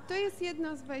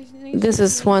 This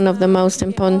is one of the most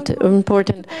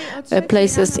important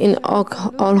places in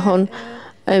Olchon.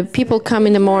 People come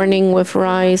in the morning with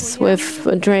rice, with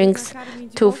drinks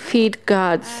to feed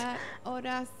gods,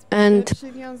 and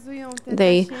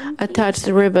they attach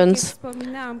the ribbons.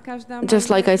 Just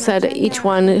like I said, each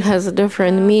one has a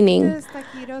different meaning,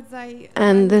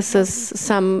 and this is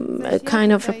some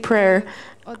kind of a prayer.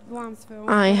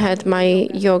 I had my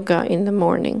yoga in the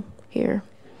morning here.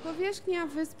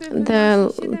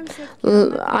 The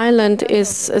island is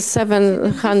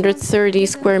 730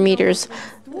 square meters,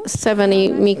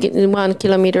 71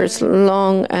 kilometers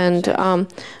long, and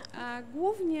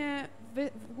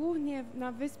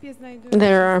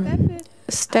there are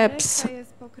steps,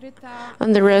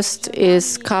 and the rest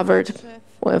is covered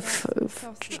with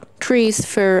trees,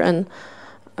 fir, and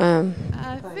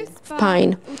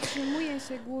pine.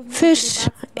 Fish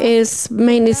is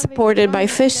mainly supported by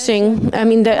fishing. I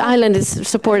mean, the island is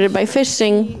supported by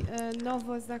fishing.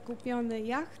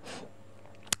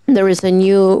 There is a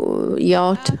new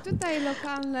yacht.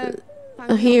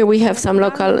 Here we have some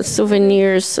local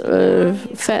souvenirs,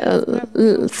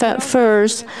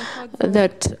 furs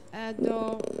that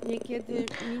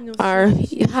are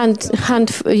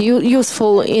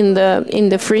useful in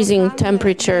the freezing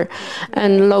temperature,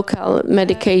 and local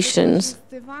medications.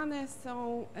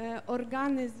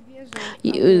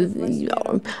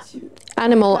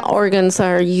 Animal organs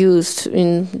are used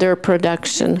in their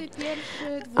production.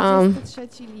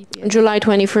 July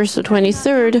 21st to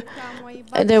 23rd,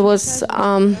 there was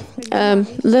a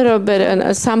little bit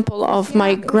a sample of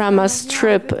my grandma's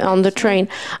trip on the train.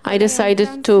 I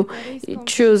decided to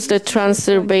choose the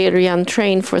Trans-Siberian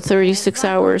train for 36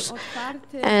 hours,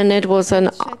 and it was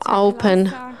an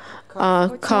open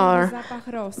car,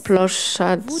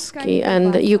 Ploszadzki,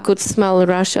 and you could smell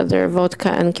Russia there,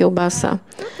 vodka and kielbasa.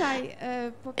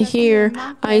 Here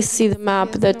I see the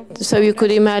map, so you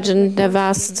could imagine the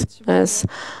vastness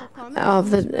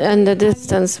of the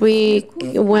distance. We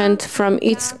went from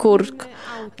Itskurt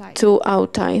to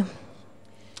Altai.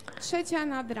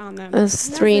 It's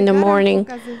 3 in the morning.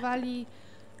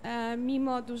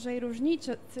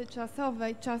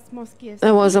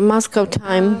 It was a Moscow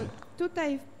time.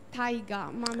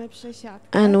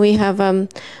 And we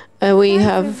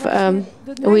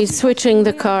switching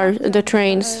the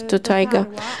trains to Taiga.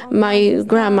 My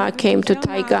grandma came to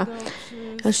Taiga.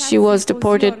 She was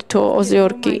deported to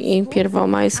Ozyorki in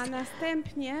Pierwomajsk.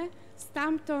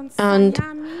 And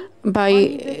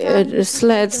by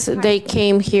sleds they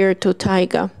came here to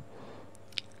Taiga.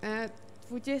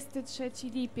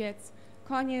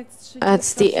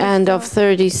 That's the end of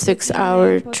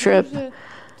 36-hour trip.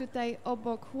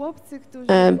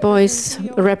 Boys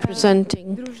who represent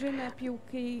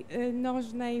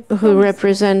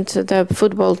the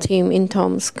football team in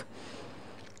Tomsk.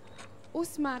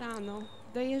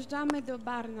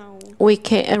 We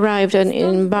arrived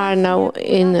in Barnaul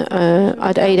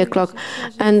at 8 o'clock,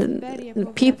 and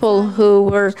people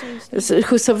who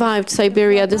survived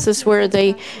Siberia, this is where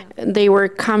they were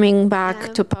coming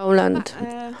back to Poland.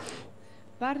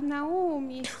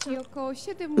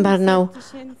 Barnaul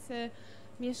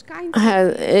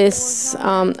is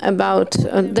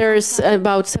there's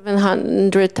about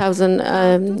 700,000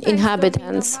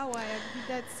 inhabitants.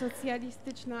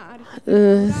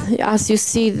 As you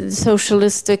see, the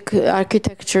socialistic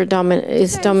architecture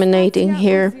is dominating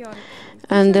here.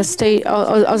 And the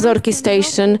Ozorki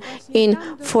station, in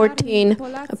 14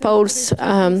 Poles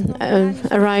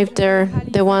arrived there,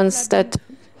 the ones that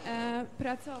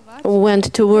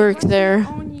went to work there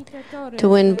to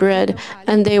win bread,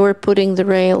 and they were putting the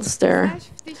rails there.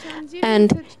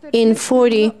 And in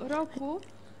 40,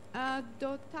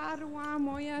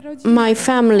 my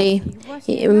family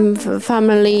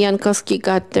Jankowski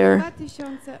got there.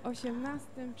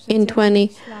 In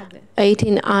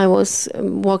 2018, I was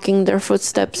walking their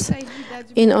footsteps.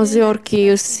 In Ozyorki,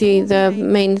 you see the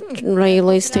main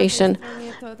railway station,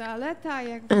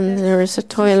 and there is a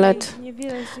toilet.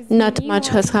 Not much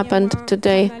has happened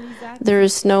today. There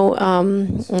is no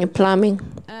plumbing,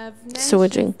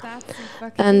 sewaging,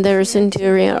 and there is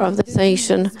interior of the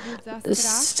station. It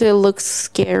still looks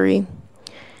scary.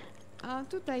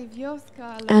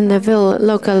 And the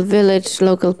local village,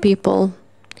 local people.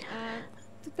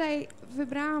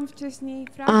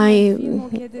 I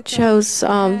chose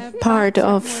part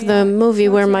of the movie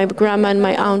where my grandma and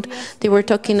my aunt, they were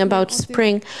talking about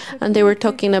spring, and they were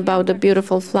talking about the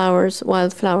beautiful flowers,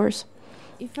 wildflowers.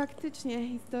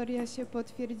 And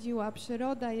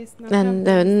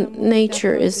the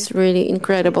nature is really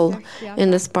incredible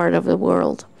in this part of the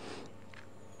world.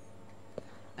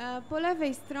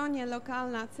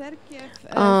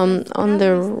 On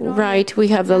the right, we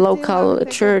have the local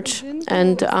church,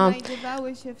 and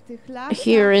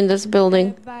here in this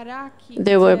building,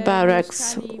 there were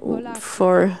barracks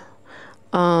for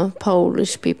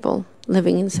Polish people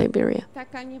living in Siberia.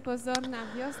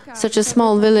 Such a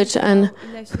small village, and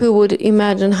who would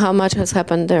imagine how much has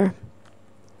happened there?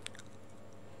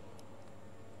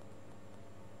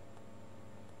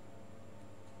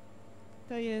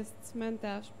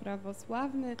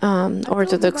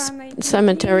 Orthodox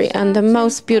cemetery, and the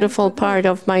most beautiful part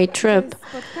of my trip,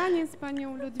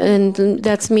 and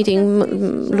that's meeting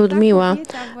Ludmiła.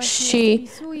 She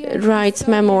writes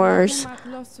memoirs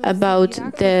about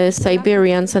the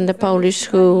Siberians and the Polish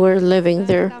who were living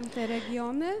there.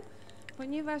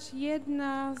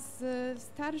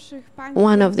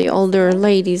 One of the older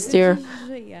ladies there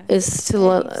is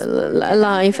still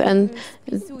alive, and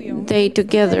they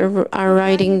together are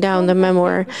writing down the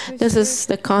memoir. This is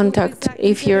the contact.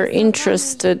 If you're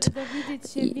interested,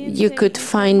 you could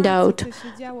find out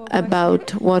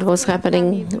about what was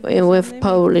happening with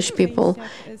Polish people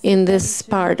in this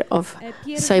part of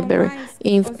Siberia,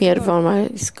 in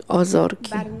Pierwomajsk,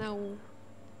 Ozorki.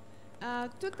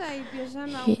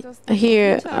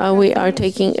 Here we are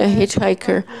taking a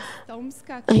hitchhiker.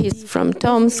 He's from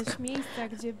Tomsk,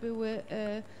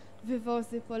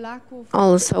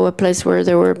 also a place where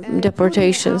there were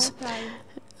deportations,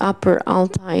 Upper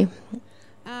Altai.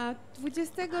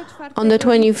 On the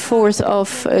 24th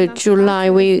of July,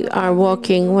 we are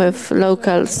walking with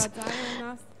locals.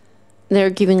 They're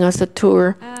giving us a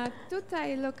tour.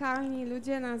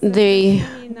 They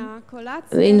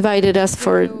invited us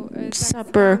for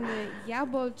supper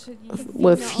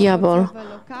with jabol,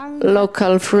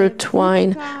 local fruit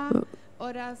wine,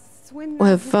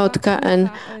 with vodka and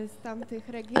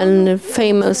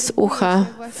famous ucha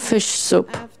fish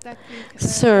soup,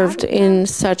 served in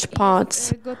such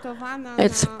pots.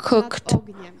 It's cooked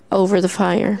over the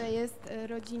fire.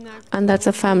 And that's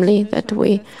a family that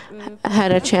we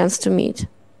had a chance to meet.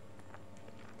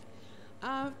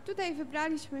 Tutaj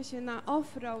wybraliśmy się na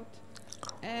off-road,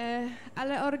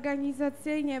 ale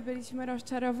organizacyjnie byliśmy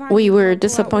rozczarowani. We were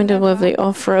disappointed with the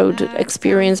off-road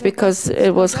experience because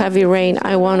it was heavy rain.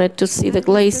 I wanted to see the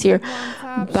glacier,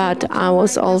 but I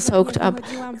was all soaked up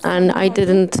and I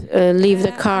didn't leave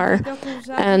the car,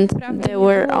 and there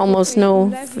were almost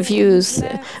no views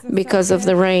because of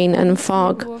the rain and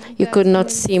fog. You could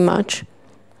not see much.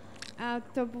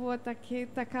 To była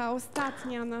taka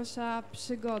ostatnia nasza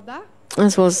przygoda.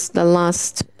 This was the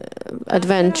last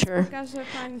adventure.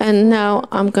 And now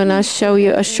I'm gonna show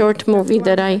you a short movie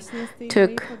that I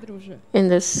took in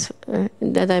this,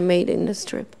 that I made in this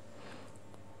trip.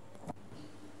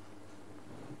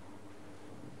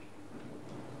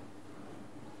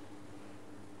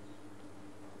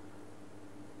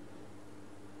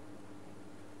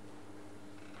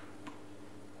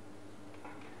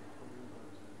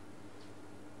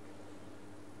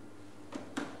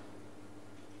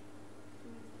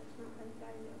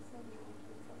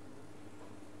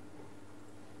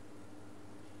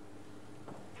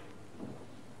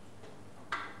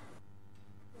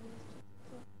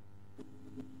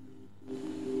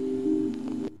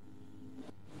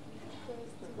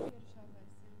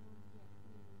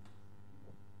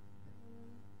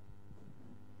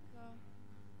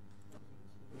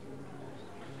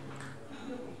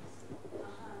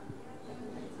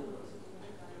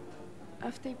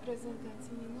 A w tej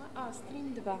prezentacji nie ma? A,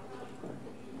 stream 2.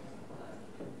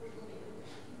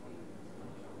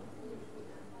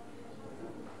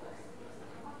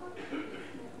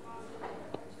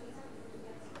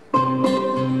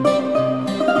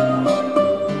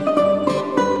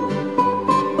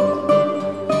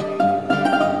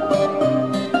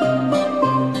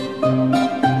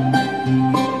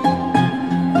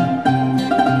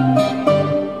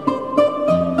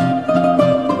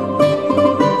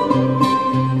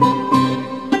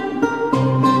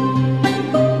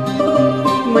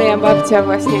 Moja babcia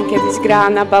właśnie kiedyś grała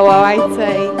na bałałajce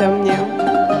i to mnie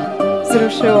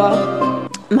wzruszyło.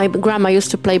 My grandma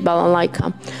used to play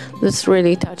balalaika. This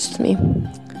really touched me.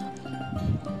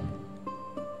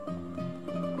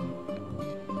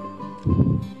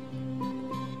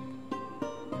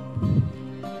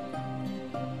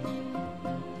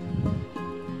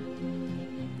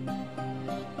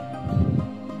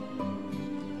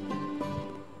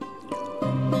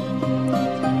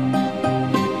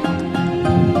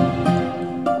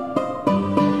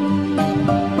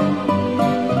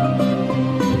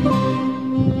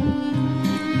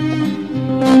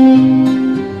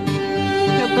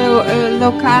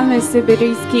 Lokalny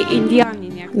syberyjski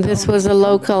Indianin. This was a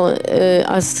local,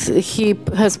 as he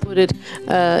has put it,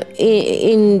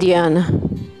 Indian.